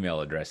infinite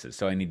email addresses,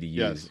 so I need to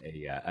use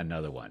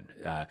another one.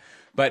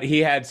 But he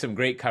had some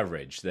great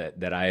coverage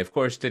that I, of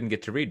course, didn't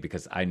get to read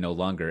because I no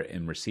longer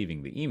am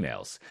receiving the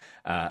emails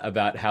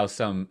about how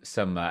some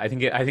I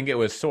think it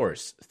was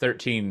Source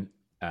 13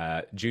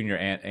 junior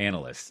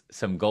analysts,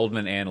 some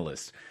Goldman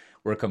analysts,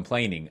 were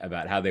complaining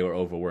about how they were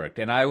overworked,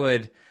 and I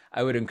would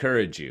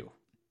encourage you,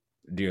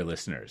 dear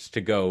listeners,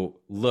 to go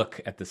look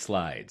at the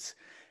slides,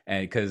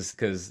 and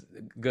because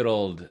good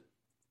old,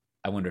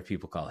 I wonder if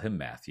people call him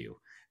Matthew.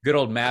 Good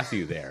old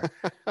Matthew there.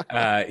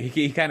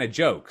 He kind of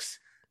jokes,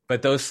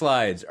 but those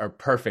slides are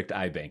perfect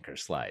iBanker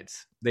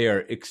slides. They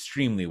are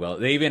extremely well.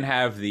 They even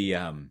have the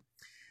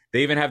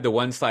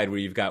one slide where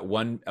you've got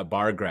a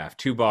bar graph,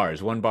 2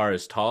 bars. One bar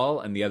is tall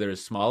and the other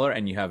is smaller,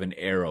 and you have an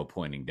arrow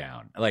pointing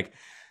down. Like,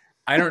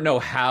 I don't know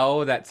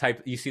how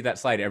you see that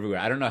slide everywhere.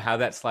 I don't know how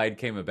that slide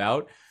came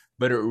about,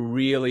 but it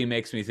really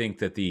makes me think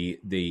that the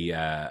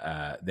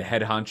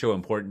head honcho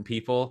important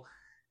people,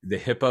 the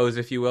hippos,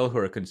 if you will, who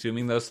are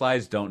consuming those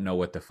slides don't know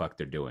what the fuck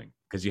they're doing,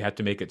 because you have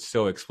to make it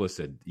so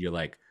explicit. You're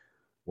like,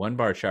 one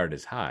bar chart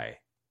is high,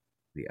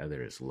 the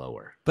other is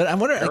lower. But I'm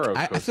wondering,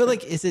 I feel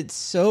like, is it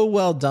so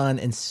well done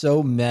and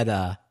so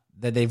meta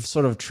that they've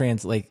sort of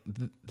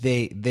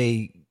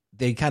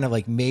they kind of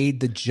like made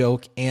the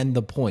joke and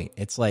the point.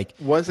 It's like,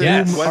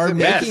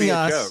 making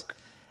us joke.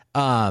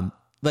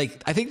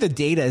 Like, I think the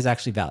data is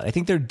actually valid. I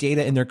think their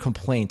data and their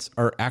complaints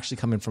are actually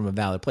coming from a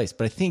valid place.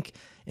 But I think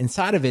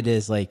inside of it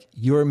is like,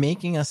 you're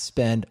making us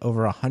spend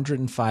over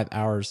 105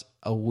 hours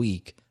a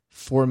week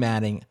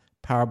formatting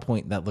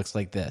PowerPoint that looks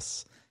like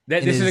this.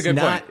 This is a good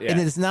point. Yeah. And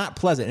it is not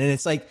pleasant. And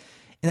it's like,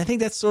 and I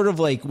think that's sort of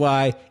like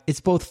why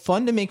it's both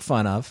fun to make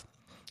fun of,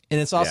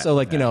 and it's also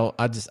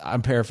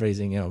I'm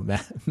paraphrasing,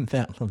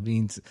 Matt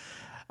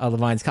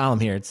Levine's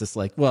column here. It's just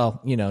like, well,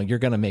 you're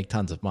going to make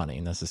tons of money,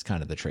 and this is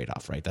kind of the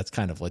trade-off, right? That's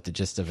kind of what the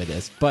gist of it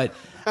is. But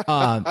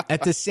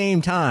at the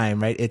same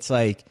time, right, it's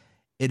like,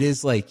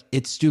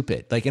 it's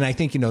stupid. Like, and I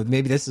think,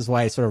 maybe this is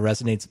why it sort of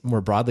resonates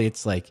more broadly.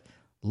 It's like,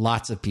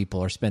 lots of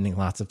people are spending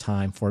lots of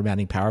time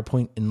formatting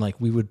PowerPoint, and like,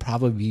 we would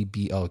probably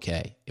be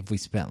okay if we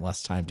spent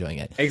less time doing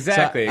it.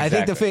 Exactly. So I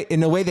think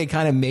in a way they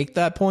kind of make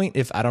that point,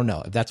 if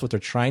that's what they're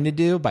trying to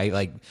do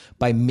by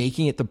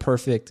making it the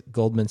perfect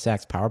Goldman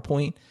Sachs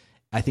PowerPoint,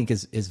 I think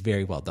is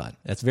very well done.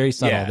 That's very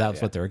subtle.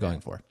 That's what they were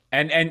going for.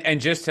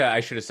 And just I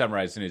should have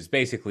summarized it. Is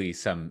basically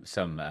some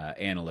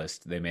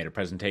analyst, they made a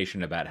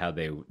presentation about how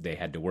they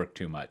had to work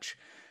too much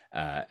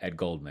at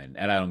Goldman,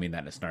 and I don't mean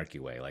that in a snarky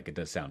way. Like, it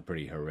does sound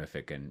pretty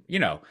horrific, and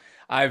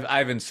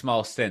I've in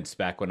small stints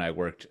back when I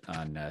worked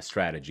on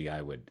strategy,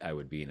 I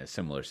would be in a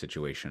similar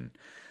situation.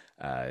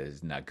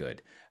 Is not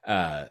good,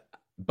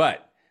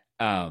 but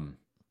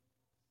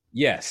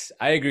yes,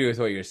 I agree with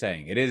what you're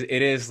saying. It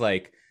is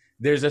like,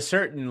 there's a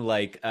certain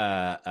like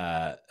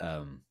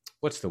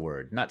what's the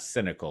word? Not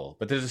cynical,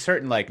 but there's a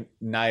certain like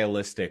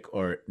nihilistic,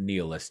 or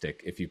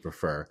nihilistic, if you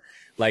prefer,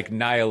 like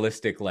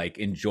nihilistic, like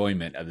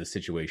enjoyment of the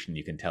situation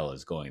you can tell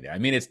is going there. I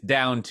mean, it's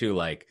down to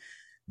like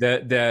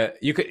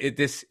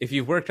if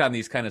you've worked on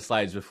these kind of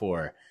slides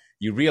before,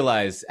 you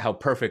realize how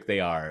perfect they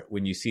are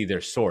when you see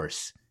their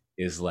source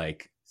is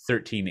like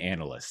 13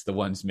 analysts, the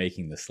ones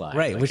making the slide.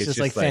 Right, like, which is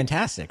like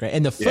fantastic, right?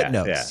 And the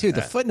footnotes too.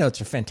 The footnotes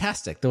are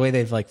fantastic. The way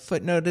they've like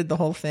footnoted the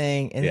whole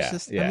thing, and it's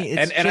just, I mean,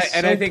 it's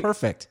I think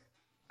perfect.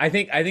 I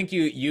think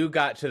you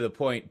got to the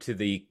point, to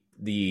the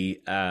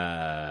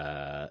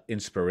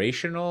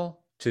inspirational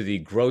to the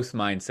growth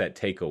mindset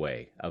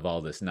takeaway of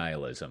all this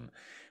nihilism,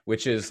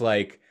 which is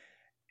like,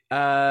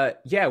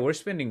 we're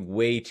spending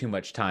way too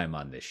much time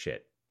on this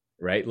shit,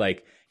 right?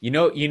 Like, you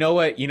know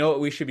what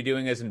we should be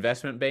doing as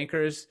investment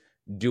bankers?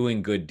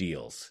 Doing good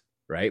deals,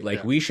 right?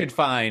 Like, we should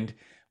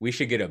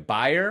get a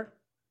buyer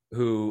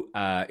who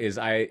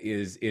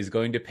is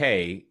going to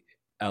pay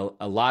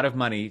a lot of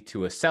money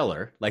to a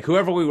seller, like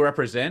whoever we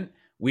represent.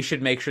 We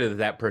should make sure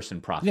that person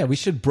profits. Yeah, we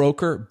should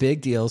broker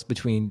big deals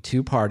between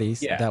two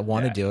parties that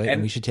want to do it,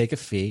 and we should take a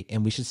fee,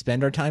 and we should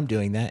spend our time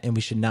doing that, and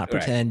we should not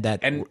pretend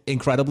that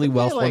incredibly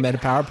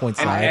well-formatted PowerPoint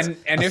slides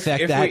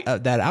affect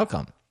that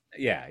outcome.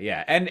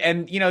 Yeah.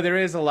 And there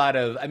is a lot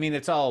of, I mean,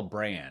 it's all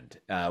brand,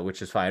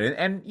 which is fine.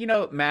 And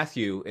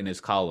Matthew in his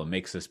column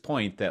makes this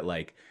point that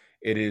like,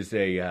 it is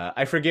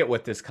I forget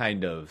what this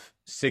kind of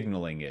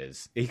signaling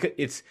is.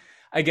 It's,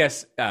 I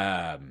guess,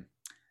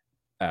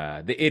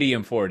 the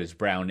idiom for it is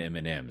brown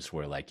M&Ms,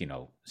 where like,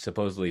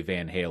 supposedly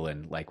Van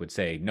Halen like would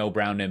say no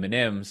brown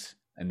M&Ms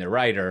and the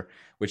writer,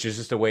 which is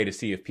just a way to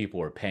see if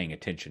people are paying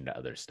attention to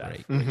other stuff,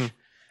 which,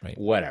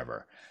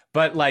 whatever.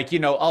 But like,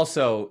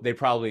 also they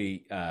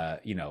probably,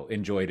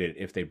 enjoyed it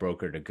if they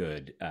brokered a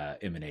good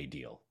M&A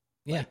deal.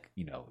 Yeah.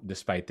 Like,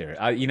 despite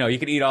their, you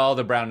can eat all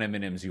the brown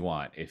M&Ms you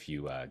want if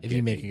you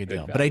make a good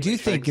deal. But I do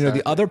think,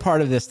 the other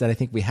part of this that I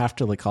think we have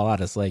to like call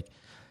out is like,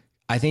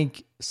 I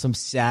think some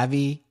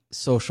savvy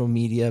social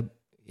media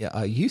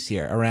use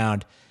here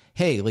around,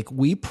 hey, like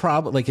we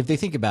probably, like if they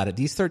think about it,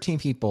 these 13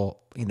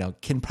 people,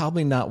 can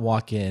probably not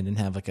walk in and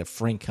have like a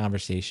frank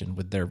conversation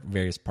with their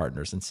various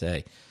partners and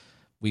say,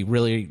 we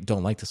really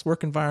don't like this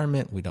work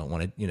environment. We don't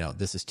want to,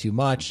 this is too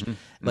much.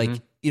 Mm-hmm.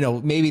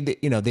 Like, maybe,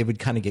 they would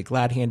kind of get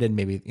glad handed,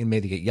 maybe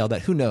get yelled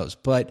at, who knows?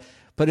 But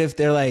if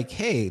they're like,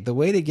 hey, the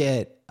way to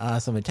get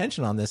some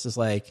attention on this is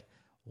like,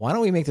 why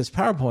don't we make this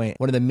PowerPoint?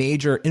 One of the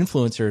major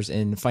influencers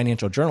in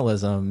financial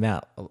journalism,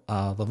 Matt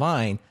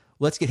Levine,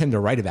 let's get him to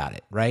write about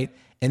it. Right.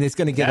 And it's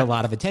going to get a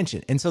lot of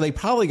attention. And so they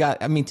probably got,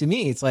 to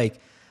me, it's like,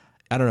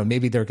 I don't know,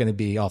 maybe they're going to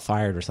be all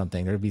fired or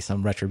something. There'll be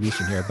some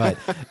retribution here, but,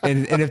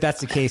 and if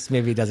that's the case,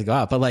 maybe it doesn't go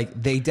out, but like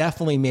they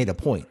definitely made a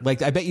point.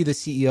 Like I bet you the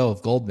CEO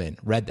of Goldman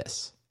read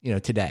this,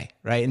 today.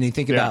 Right. And you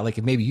think about like,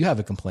 if maybe you have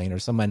a complaint or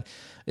someone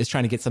is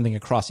trying to get something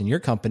across in your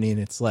company and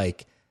it's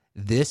like,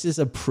 this is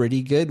a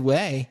pretty good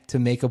way to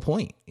make a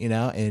point,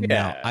 and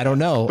now I don't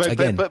know.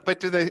 But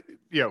do they,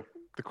 the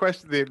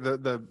question,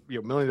 the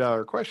 $1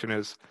 million question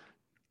is,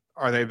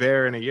 are they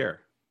there in a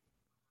year?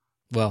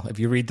 Well, if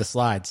you read the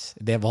slides,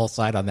 they have a whole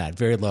slide on that.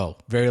 Very low,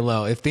 very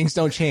low. If things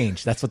don't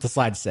change, that's what the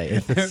slides say.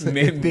 If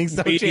things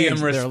don't change,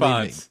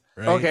 response.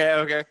 Leaving, right?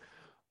 Okay.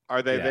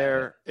 Are they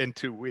there in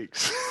 2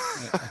 weeks?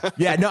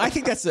 Yeah, no, I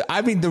think that's.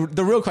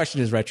 The real question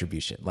is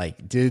retribution.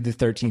 Like, did the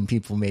 13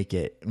 people make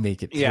it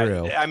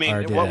through?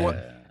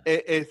 Yeah,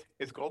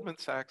 is Goldman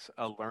Sachs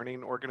a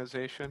learning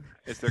organization?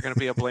 Is there going to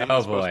be a blame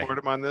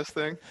postmortem on this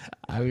thing?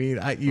 We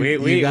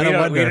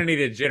don't need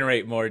to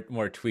generate more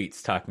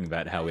tweets talking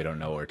about how we don't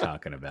know what we're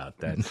talking about.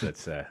 That's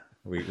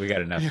we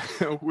got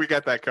enough. We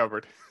got that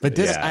covered. But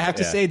this, I have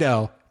to say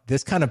though,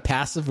 this kind of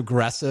passive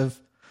aggressive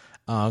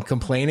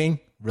complaining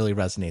really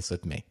resonates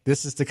with me.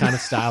 This is the kind of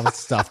style of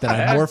stuff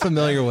that I'm more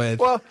familiar with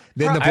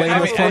than the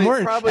blameless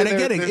framework. And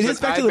again, it is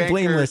back to the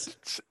blameless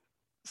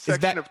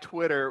section of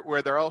Twitter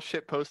where they're all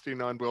shit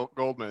posting on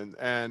Goldman,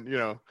 and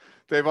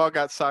they've all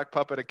got sock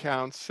puppet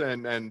accounts,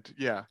 and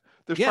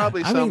there's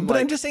probably some. But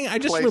I'm just saying, I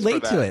just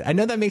relate to it. I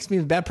know that makes me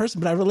a bad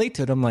person, but I relate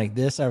to it. I'm like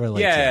this. I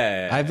relate to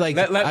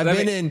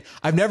it.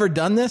 I've never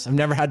done this. I've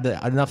never had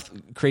enough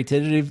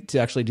creativity to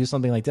actually do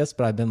something like this,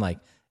 but I've been like,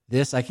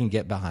 this I can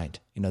get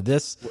behind.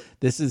 This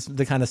is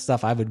the kind of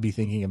stuff I would be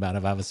thinking about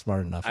if I was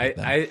smart enough.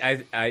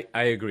 I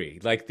agree.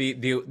 Like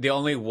the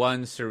only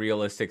one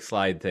surrealistic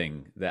slide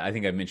thing that I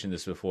think I mentioned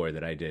this before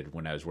that I did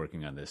when I was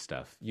working on this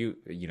stuff,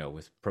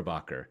 with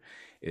Prabhakar,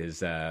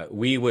 is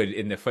we would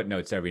in the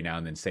footnotes every now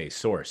and then say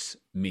source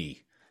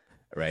me,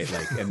 right?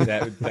 Like, and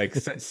that like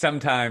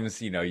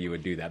sometimes you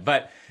would do that.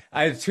 But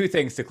I have two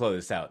things to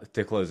close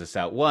this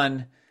out.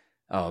 One.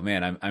 Oh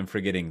man, I'm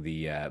forgetting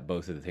the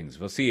both of the things.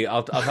 We'll see.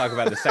 I'll talk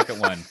about the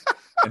second one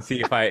and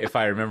see if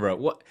I remember it.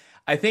 What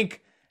I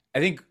think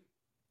the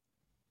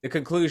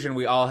conclusion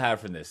we all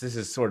have from this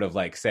is sort of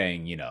like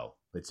saying,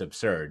 it's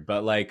absurd,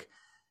 but like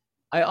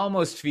I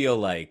almost feel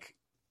like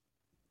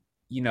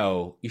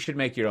you should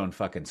make your own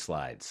fucking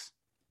slides,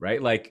 right?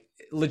 Like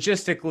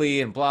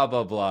logistically and blah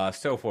blah blah,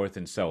 so forth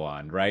and so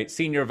on, right?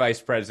 Senior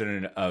vice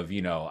president of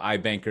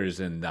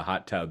iBankers in the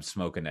hot tub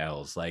smoking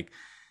L's, like.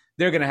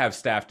 They're going to have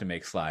staff to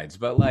make slides,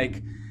 but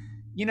like,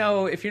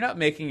 if you're not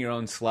making your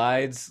own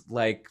slides,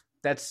 like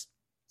that's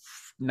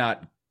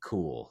not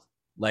cool.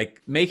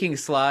 Like making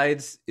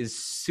slides is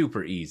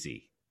super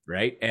easy,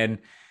 right? And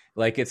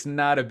like, it's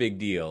not a big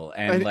deal.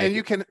 And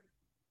you can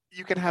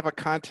have a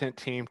content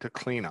team to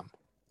clean them.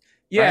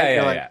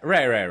 Yeah.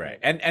 Right.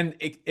 And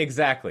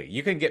exactly.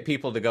 You can get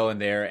people to go in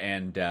there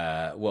and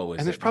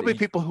there's probably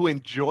people who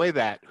enjoy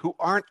that who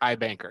aren't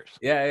iBankers.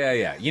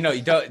 Yeah. You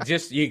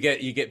don't you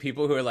get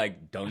people who are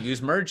like, don't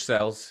use merge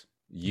cells,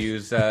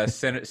 use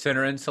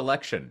center and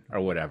selection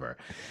or whatever.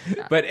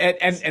 But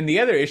and the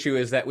other issue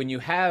is that when you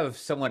have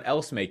someone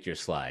else make your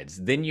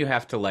slides, then you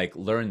have to like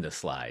learn the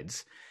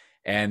slides,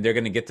 and they're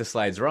going to get the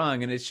slides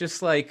wrong, and it's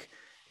just like,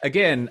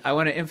 again, I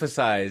want to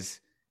emphasize,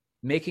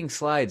 making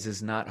slides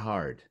is not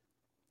hard.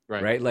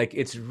 Right? Like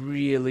it's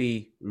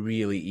really,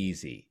 really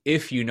easy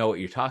if you know what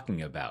you're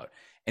talking about.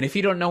 And if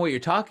you don't know what you're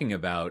talking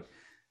about,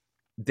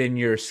 then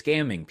you're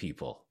scamming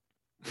people,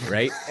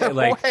 right?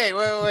 Like,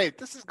 wait.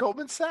 This is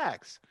Goldman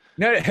Sachs.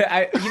 No,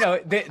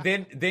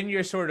 then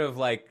you're sort of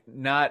like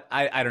not,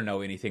 I don't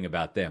know anything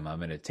about them. I'm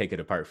going to take it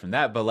apart from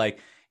that. But like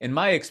in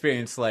my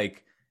experience,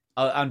 like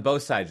on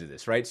both sides of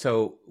this, right?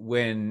 So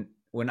when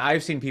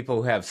I've seen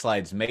people who have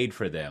slides made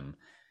for them,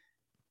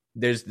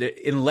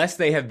 unless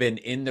they have been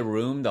in the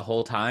room the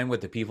whole time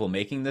with the people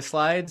making the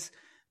slides,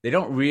 they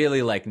don't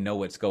really like know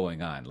what's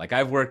going on. Like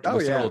I've worked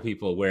with several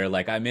people where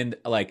like I'm in,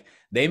 like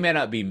they may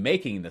not be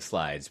making the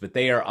slides, but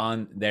they're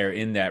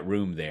in that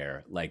room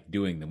there, like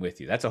doing them with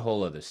you. That's a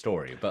whole other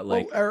story. But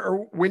like,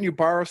 or when you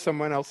borrow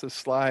someone else's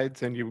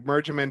slides and you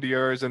merge them into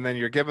yours, and then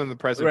you're given the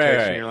presentation,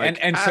 right. You're like,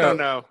 and I don't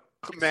know.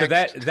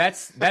 Next. So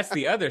that's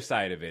the other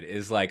side of it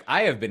is like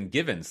I have been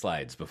given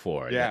slides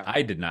before that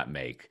I did not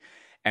make.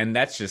 And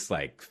that's just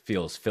like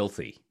feels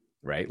filthy,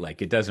 right?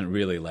 Like it doesn't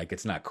really, like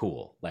it's not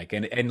cool. Like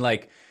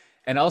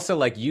and also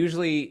like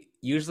usually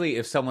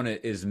if someone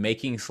is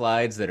making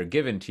slides that are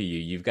given to you,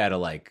 you've got to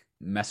like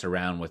mess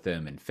around with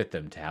them and fit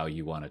them to how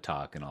you want to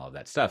talk and all of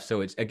that stuff.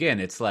 So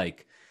it's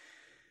like,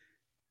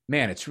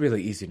 man, it's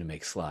really easy to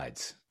make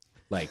slides.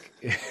 Like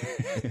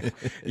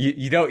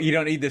you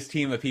don't need this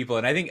team of people.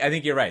 And I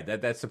think you're right.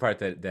 That's the part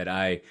that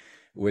I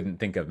wouldn't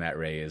think of Matt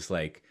Ray is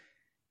like,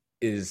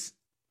 it's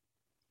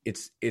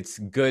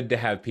good to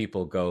have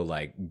people go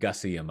like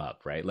gussy him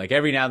up, right? Like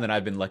every now and then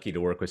I've been lucky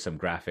to work with some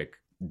graphic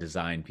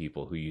design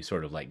people who you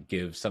sort of like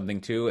give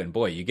something to, and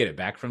boy, you get it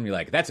back from, you're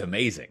like, that's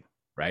amazing,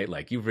 right?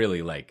 Like you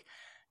really like,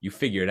 you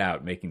figured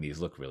out making these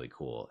look really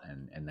cool,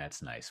 and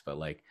that's nice. But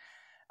like,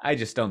 I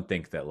just don't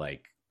think that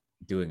like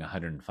doing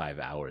 105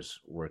 hours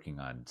working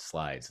on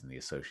slides and the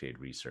associated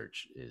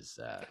research is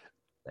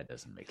that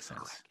doesn't make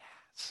sense.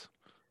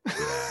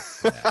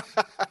 Yeah.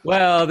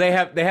 Well, they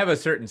have a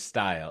certain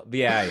style.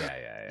 Yeah.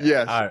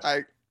 Yes,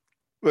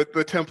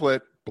 the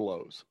template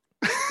blows.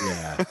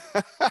 Yeah.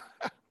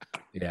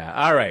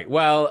 Yeah. All right.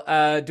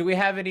 Well, do we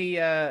have any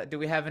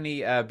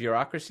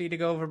bureaucracy to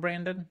go over,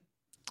 Brandon?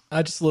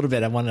 Just a little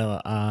bit. I want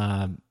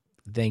to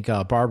thank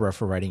Barbara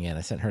for writing in.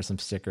 I sent her some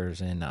stickers,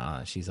 and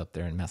she's up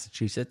there in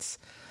Massachusetts.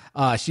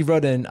 She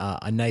wrote in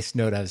a nice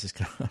note. I was just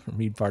going to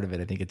read part of it.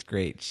 I think it's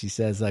great. She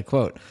says,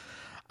 quote,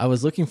 "I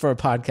was looking for a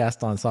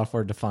podcast on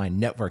software-defined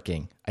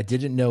networking. I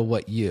didn't know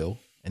what you,"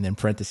 and then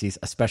parentheses,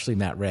 "especially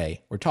Matt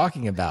Ray, were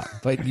talking about,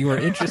 but you were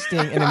interesting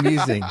and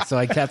amusing, so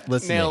I kept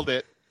listening." Nailed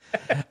it.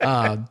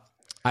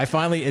 I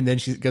finally, and then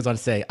she goes on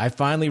to say, "I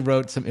finally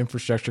wrote some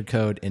infrastructure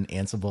code in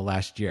Ansible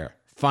last year.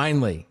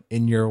 Finally,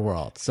 in your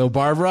world." So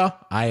Barbara,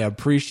 I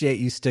appreciate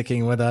you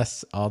sticking with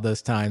us all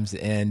those times.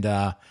 And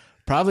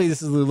probably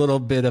this is a little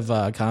bit of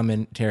a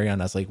commentary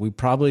on us. Like, we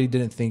probably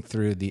didn't think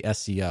through the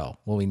SEO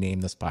when we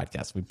named this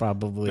podcast. We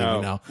probably,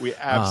 we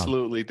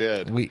absolutely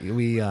did. For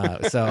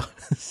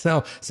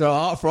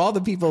all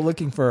the people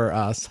looking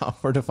for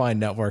software-defined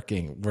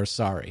networking, we're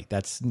sorry.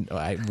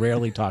 I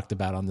rarely talked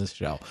about on this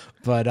show,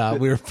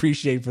 but we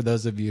appreciate for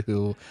those of you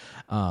who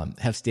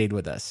have stayed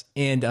with us.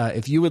 And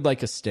if you would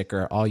like a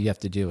sticker, all you have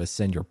to do is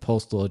send your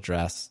postal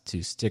address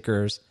to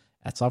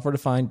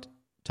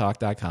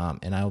stickers@softwaredefinedtalk.com,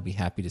 and I will be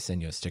happy to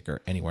send you a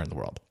sticker anywhere in the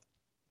world.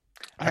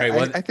 All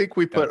right, I think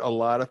we put a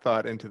lot of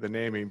thought into the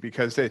naming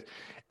because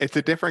it's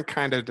a different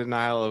kind of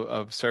denial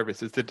of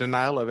service. It's the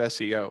denial of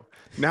SEO.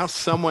 Now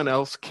someone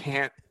else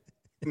can't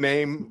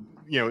name,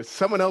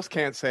 someone else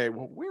can't say,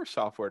 well, we're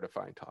Software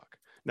Defined Talk.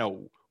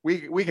 No,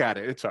 we got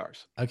it. It's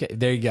ours. Okay,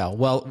 there you go.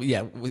 Well,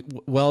 yeah,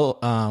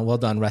 well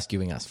done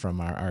rescuing us from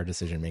our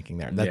decision making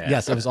there.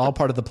 Yes, it was all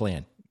part of the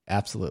plan.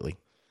 Absolutely.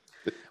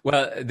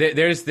 Well,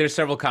 there's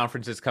several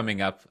conferences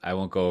coming up. I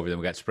won't go over them.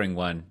 We got Spring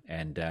One,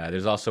 and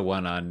there's also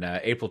one on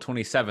April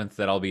 27th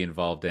that I'll be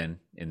involved in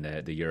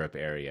the Europe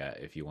area.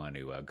 If you want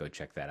to go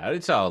check that out,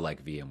 it's all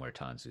like VMware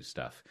Tanzu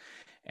stuff.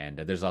 And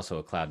there's also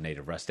a Cloud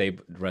Native Rust Day.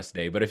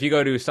 But if you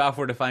go to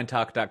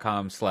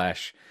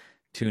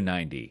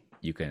softwaredefinedtalk.com/290,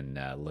 you can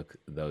look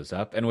those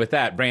up. And with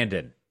that,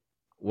 Brandon,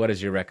 what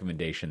is your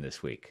recommendation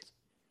this week?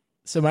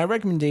 So my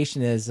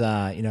recommendation is,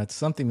 it's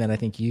something that I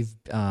think you've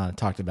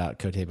talked about,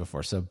 Cote,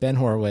 before. So Ben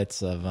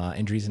Horowitz of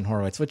Andreessen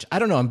Horowitz, which I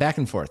don't know, I'm back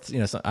and forth.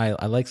 So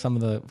I like some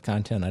of the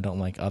content, I don't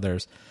like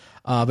others.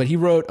 But he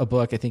wrote a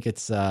book. I think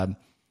it's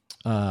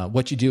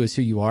What You Do Is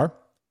Who You Are.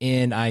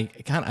 And I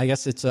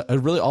guess it's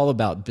really all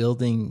about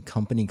building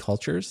company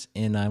cultures.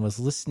 And I was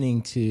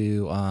listening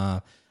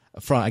to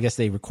I guess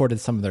they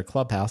recorded some of their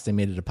Clubhouse. They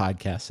made it a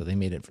podcast, so they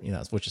made it,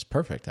 which is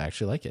perfect. I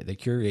actually like it. They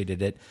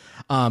curated it.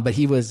 But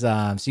he was,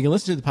 so you can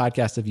listen to the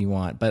podcast if you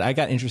want, but I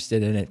got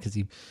interested in it because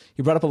he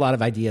brought up a lot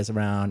of ideas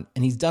around,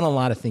 and he's done a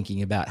lot of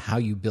thinking about how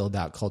you build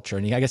out culture.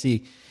 And I guess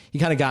he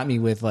kind of got me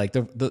with like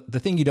the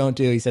thing you don't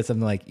do. He said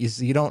something like,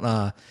 you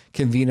don't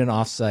convene an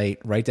offsite,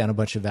 write down a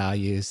bunch of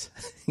values,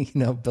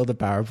 build a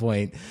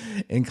PowerPoint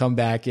and come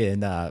back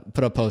and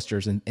put up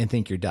posters and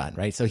think you're done.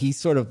 Right. So he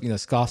sort of,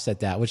 scoffs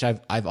at that, which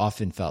I've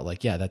often felt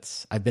like, yeah,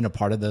 I've been a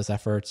part of those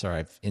efforts, or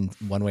I've in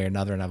one way or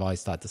another, and I've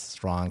always thought this is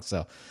strong.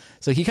 So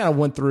he kind of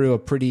went through a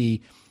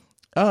pretty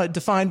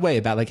defined way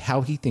about like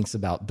how he thinks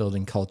about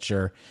building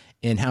culture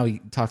and how he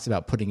talks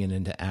about putting it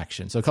into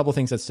action. So a couple of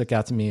things that stuck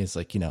out to me is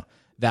like,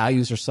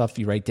 values are stuff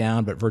you write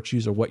down, but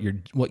virtues are what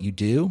you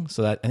do.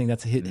 So I think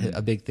that's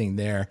a big thing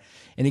there.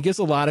 And he gives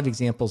a lot of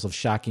examples of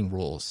shocking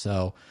rules.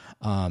 So,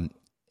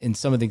 and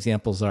some of the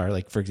examples are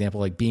like, for example,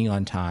 like being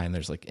on time.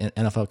 There's like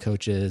NFL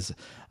coaches,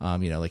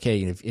 like,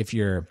 hey,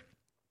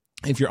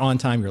 if you're on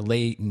time, you're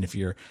late, and if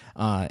you're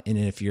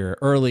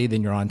early,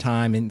 then you're on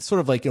time. And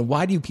sort of like,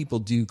 why do people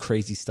do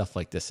crazy stuff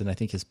like this? And I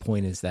think his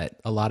point is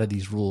that a lot of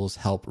these rules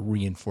help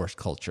reinforce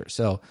culture.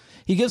 So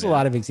he gives a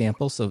lot of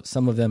examples. So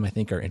some of them I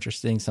think are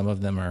interesting. Some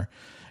of them are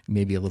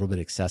maybe a little bit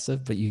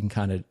excessive, but you can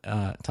kind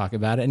of talk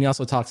about it. And he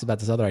also talks about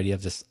this other idea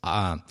of just,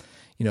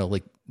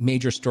 like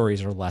major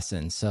stories or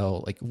lessons.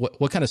 So like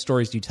what kind of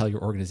stories do you tell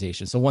your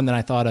organization? So one that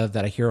I thought of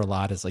that I hear a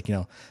lot is like,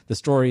 the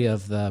story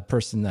of the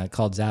person that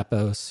called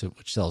Zappos,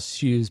 which sells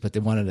shoes, but they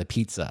wanted a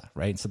pizza,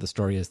 right? So the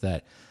story is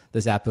that the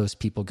Zappos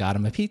people got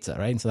him a pizza,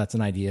 right? And so that's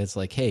an idea. It's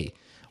like, hey,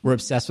 we're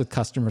obsessed with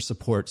customer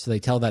support. So they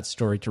tell that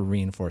story to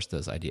reinforce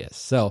those ideas.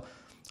 So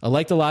I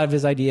liked a lot of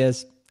his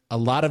ideas. a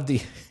lot of the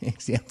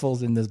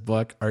examples in this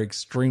book are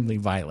extremely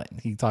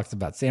violent. He talks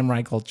about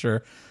samurai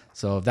culture.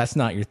 So if that's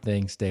not your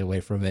thing, stay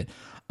away from it.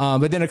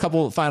 But then a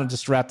couple final,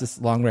 just to wrap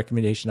this long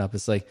recommendation up.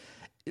 It's like,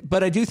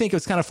 but I do think it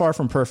was kind of far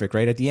from perfect,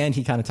 right? At the end,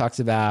 he kind of talks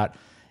about,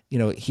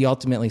 he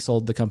ultimately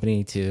sold the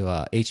company to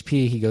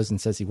HP. He goes and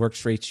says he works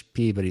for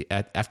HP,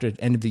 but after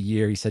the end of the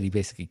year, he said he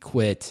basically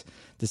quit,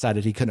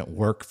 decided he couldn't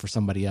work for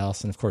somebody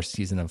else. And of course,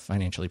 he's in a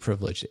financially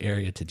privileged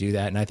area to do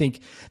that. And I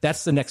think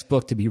that's the next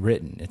book to be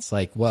written. It's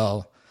like,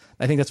 well,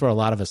 I think that's where a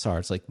lot of us are.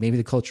 It's like maybe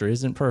the culture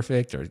isn't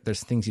perfect or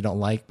there's things you don't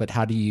like, but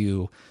how do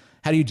you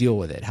deal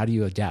with it? How do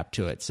you adapt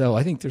to it? So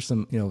I think there's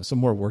some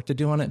more work to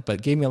do on it, but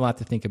it gave me a lot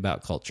to think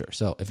about culture.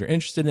 So if you're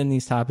interested in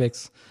these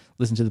topics,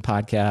 listen to the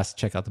podcast,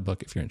 check out the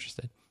book if you're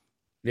interested.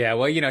 Yeah,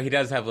 well, he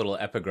does have little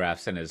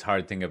epigraphs in his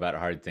Hard Thing About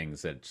Hard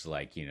Things that's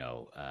like,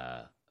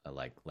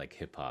 like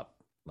hip hop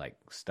like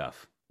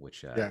stuff,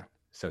 which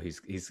so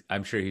he's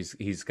I'm sure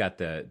he's got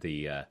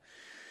the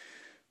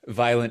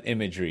violent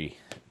imagery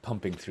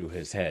pumping through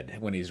his head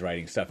when he's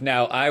writing stuff.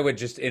 Now, I would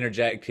just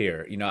interject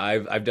here.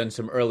 I've done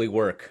some early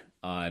work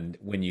on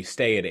when you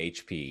stay at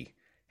HP,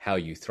 how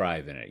you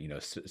thrive in it,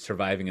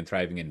 surviving and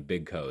thriving in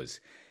big co's.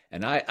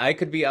 And I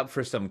could be up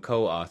for some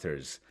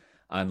co-authors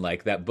on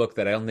like that book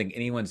that I don't think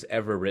anyone's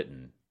ever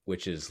written,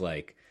 which is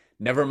like,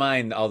 never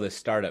mind all this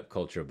startup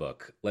culture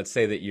book. Let's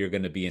say that you're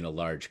going to be in a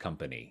large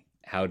company.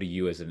 How do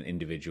you as an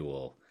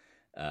individual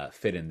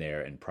fit in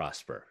there and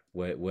prosper?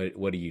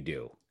 What do you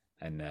do?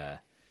 And I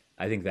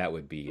think that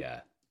would be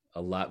a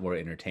lot more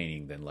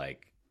entertaining than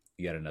like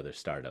yet another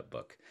startup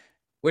book,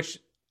 which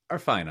are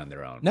fine on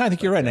their own. No, I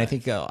think you're right. And I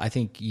think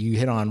you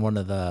hit on one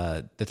of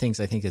the things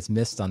I think is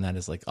missed on that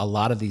is like a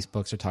lot of these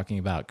books are talking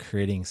about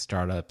creating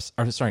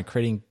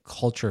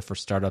culture for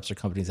startups or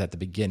companies at the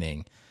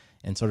beginning.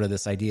 And sort of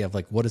this idea of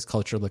like, what does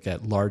culture look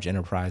at large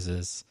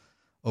enterprises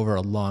over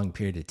a long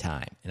period of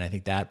time? And I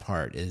think that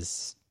part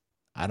is,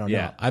 I don't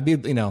know. I'd be,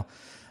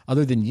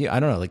 other than you,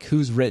 I don't know, like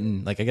who's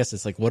written, like, I guess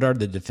it's like, what are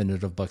the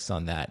definitive books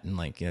on that? And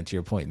like, to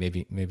your point,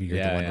 maybe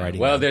you're the one writing.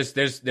 Well,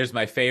 there's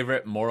my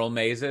favorite, Moral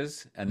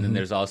Mazes. And then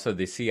there's also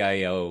the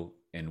CIO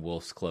in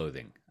Wolf's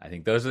Clothing. I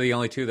think those are the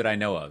only two that I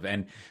know of.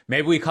 And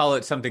maybe we call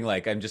it something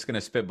like, I'm just going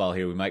to spitball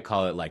here. We might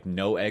call it like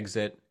No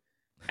Exit,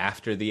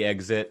 After the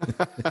Exit,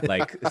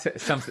 like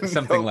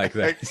something like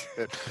that.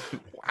 Exit.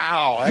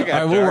 Wow.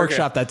 We'll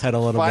workshop that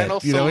title a little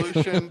Final bit.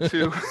 Solution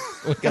to.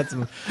 We got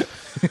some.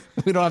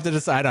 We don't have to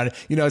decide on it.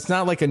 It's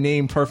not like a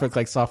name perfect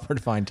like software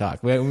defined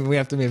talk. We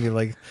have to maybe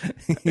like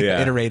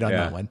iterate on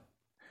that one.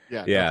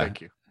 Yeah. No,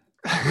 thank you.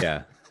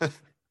 Yeah.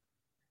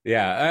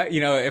 Yeah.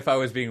 If I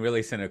was being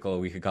really cynical,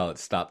 we could call it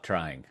Stop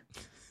Trying.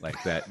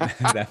 Like that.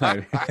 That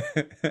might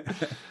be.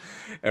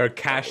 Or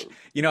Cash.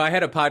 I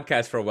had a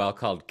podcast for a while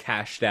called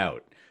Cashed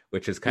Out,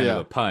 which is kind of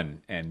a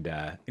pun. And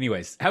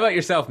anyways, how about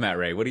yourself, Matt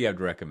Ray? What do you have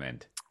to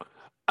recommend?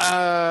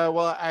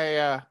 Well,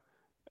 I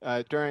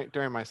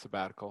during my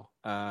sabbatical,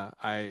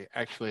 I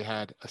actually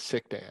had a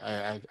sick day.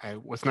 I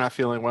was not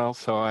feeling well,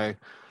 so I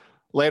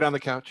laid on the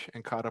couch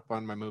and caught up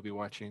on my movie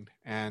watching.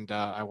 And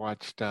I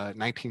watched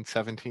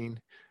 1917,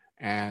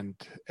 and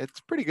it's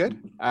pretty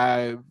good.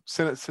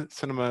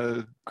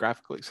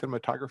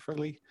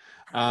 Cinematographically,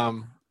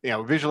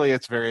 visually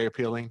it's very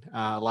appealing.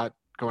 A lot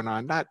going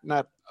on.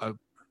 Not a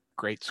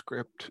great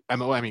script.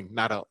 I mean,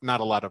 not a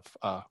lot of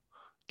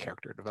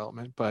character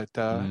development, but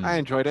I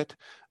enjoyed it.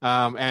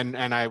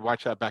 And I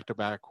watched that back to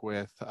back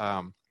with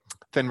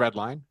Thin Red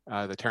Line,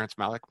 the Terrence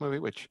Malick movie,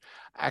 which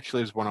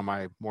actually is one of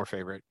my more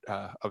favorite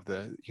of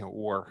the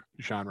war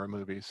genre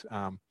movies,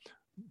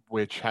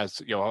 which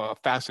has a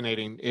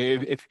fascinating.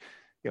 If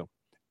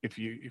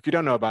you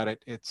don't know about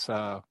it, it's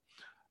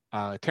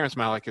Terrence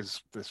Malick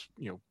is this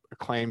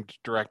acclaimed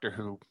director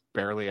who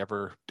barely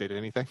ever did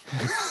anything.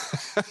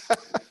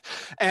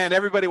 And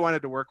everybody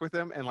wanted to work with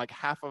him, and like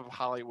half of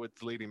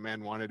Hollywood's leading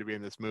men wanted to be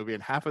in this movie,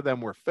 and half of them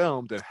were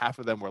filmed and half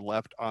of them were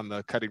left on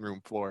the cutting room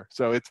floor.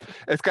 So it's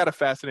got a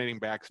fascinating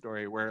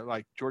backstory where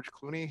like George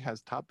Clooney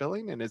has top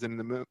billing and is in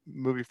the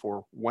movie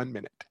for 1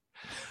 minute.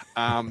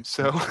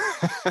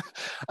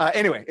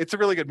 Anyway, it's a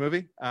really good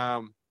movie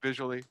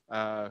visually,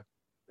 and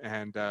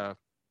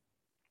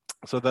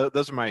so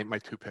those are my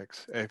two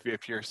picks.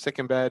 If you're sick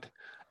in bed,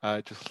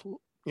 just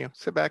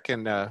sit back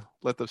and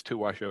let those two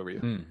wash over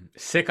you.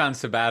 Sick on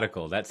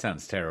sabbatical. That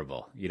sounds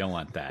terrible. You don't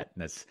want that.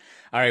 That's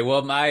all right.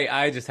 Well,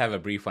 I just have a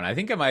brief one. I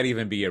think it might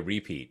even be a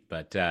repeat,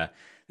 but this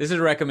is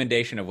a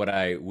recommendation of what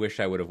I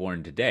wish I would have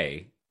worn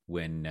today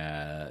when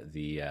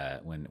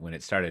when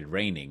it started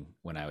raining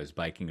when I was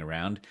biking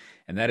around,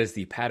 and that is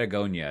the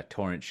Patagonia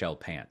Torrent Shell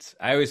pants.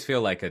 I always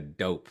feel like a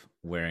dope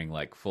wearing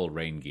like full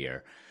rain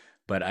gear,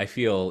 but I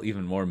feel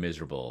even more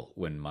miserable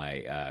when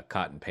my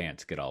cotton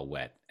pants get all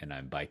wet and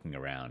I'm biking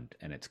around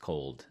and it's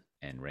cold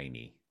and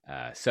rainy.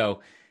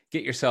 So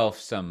get yourself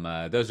some,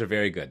 those are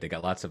very good. They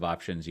got lots of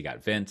options. You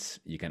got vents.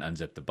 You can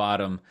unzip the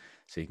bottom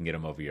so you can get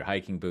them over your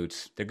hiking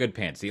boots. They're good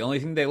pants. The only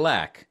thing they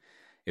lack,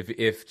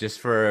 if just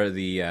for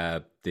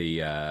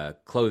the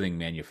clothing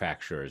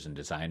manufacturers and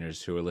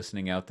designers who are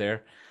listening out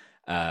there,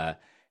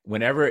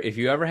 if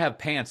you ever have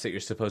pants that you're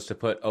supposed to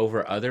put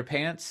over other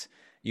pants,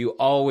 you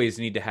always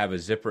need to have a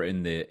zipper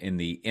in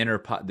the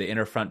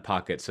inner front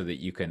pocket so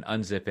that you can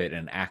unzip it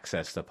and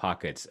access the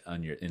pockets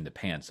in the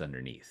pants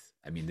underneath.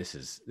 I mean, this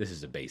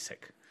is a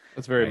basic.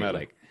 That's very right?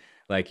 meta.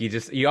 Like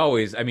you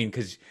always, I mean,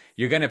 because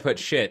you're gonna put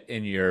shit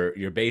in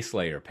your base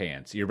layer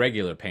pants, your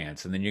regular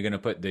pants, and then you're gonna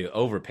put the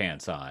over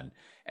pants on,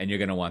 and you're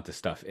gonna want the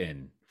stuff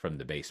in from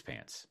the base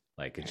pants.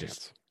 Like it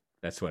just,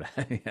 that's what.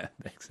 Yeah,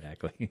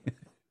 exactly.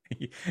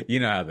 You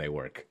know how they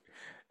work,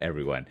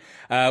 everyone.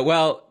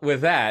 Well,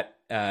 with that,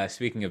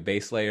 speaking of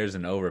base layers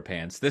and over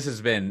pants, this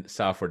has been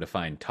Software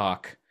Defined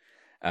Talk.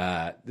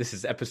 This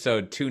is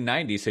episode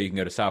 290, so you can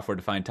go to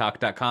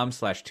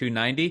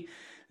softwaredefinedtalk.com/290.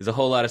 There's a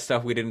whole lot of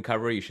stuff we didn't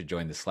cover. You should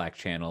join the Slack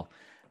channel.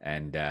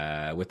 And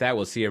with that,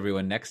 we'll see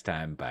everyone next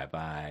time.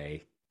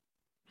 Bye-bye.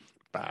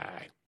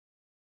 Bye.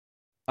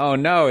 Oh,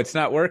 no, it's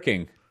not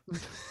working.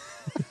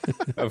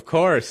 Of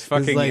course.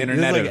 Fucking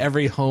internet. This is like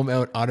every home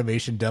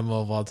automation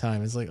demo of all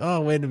time. It's like,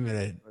 oh, wait a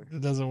minute.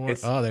 It doesn't work.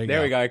 Oh, there you go.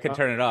 There we go. I could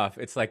turn it off.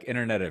 It's like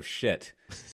internet of shit.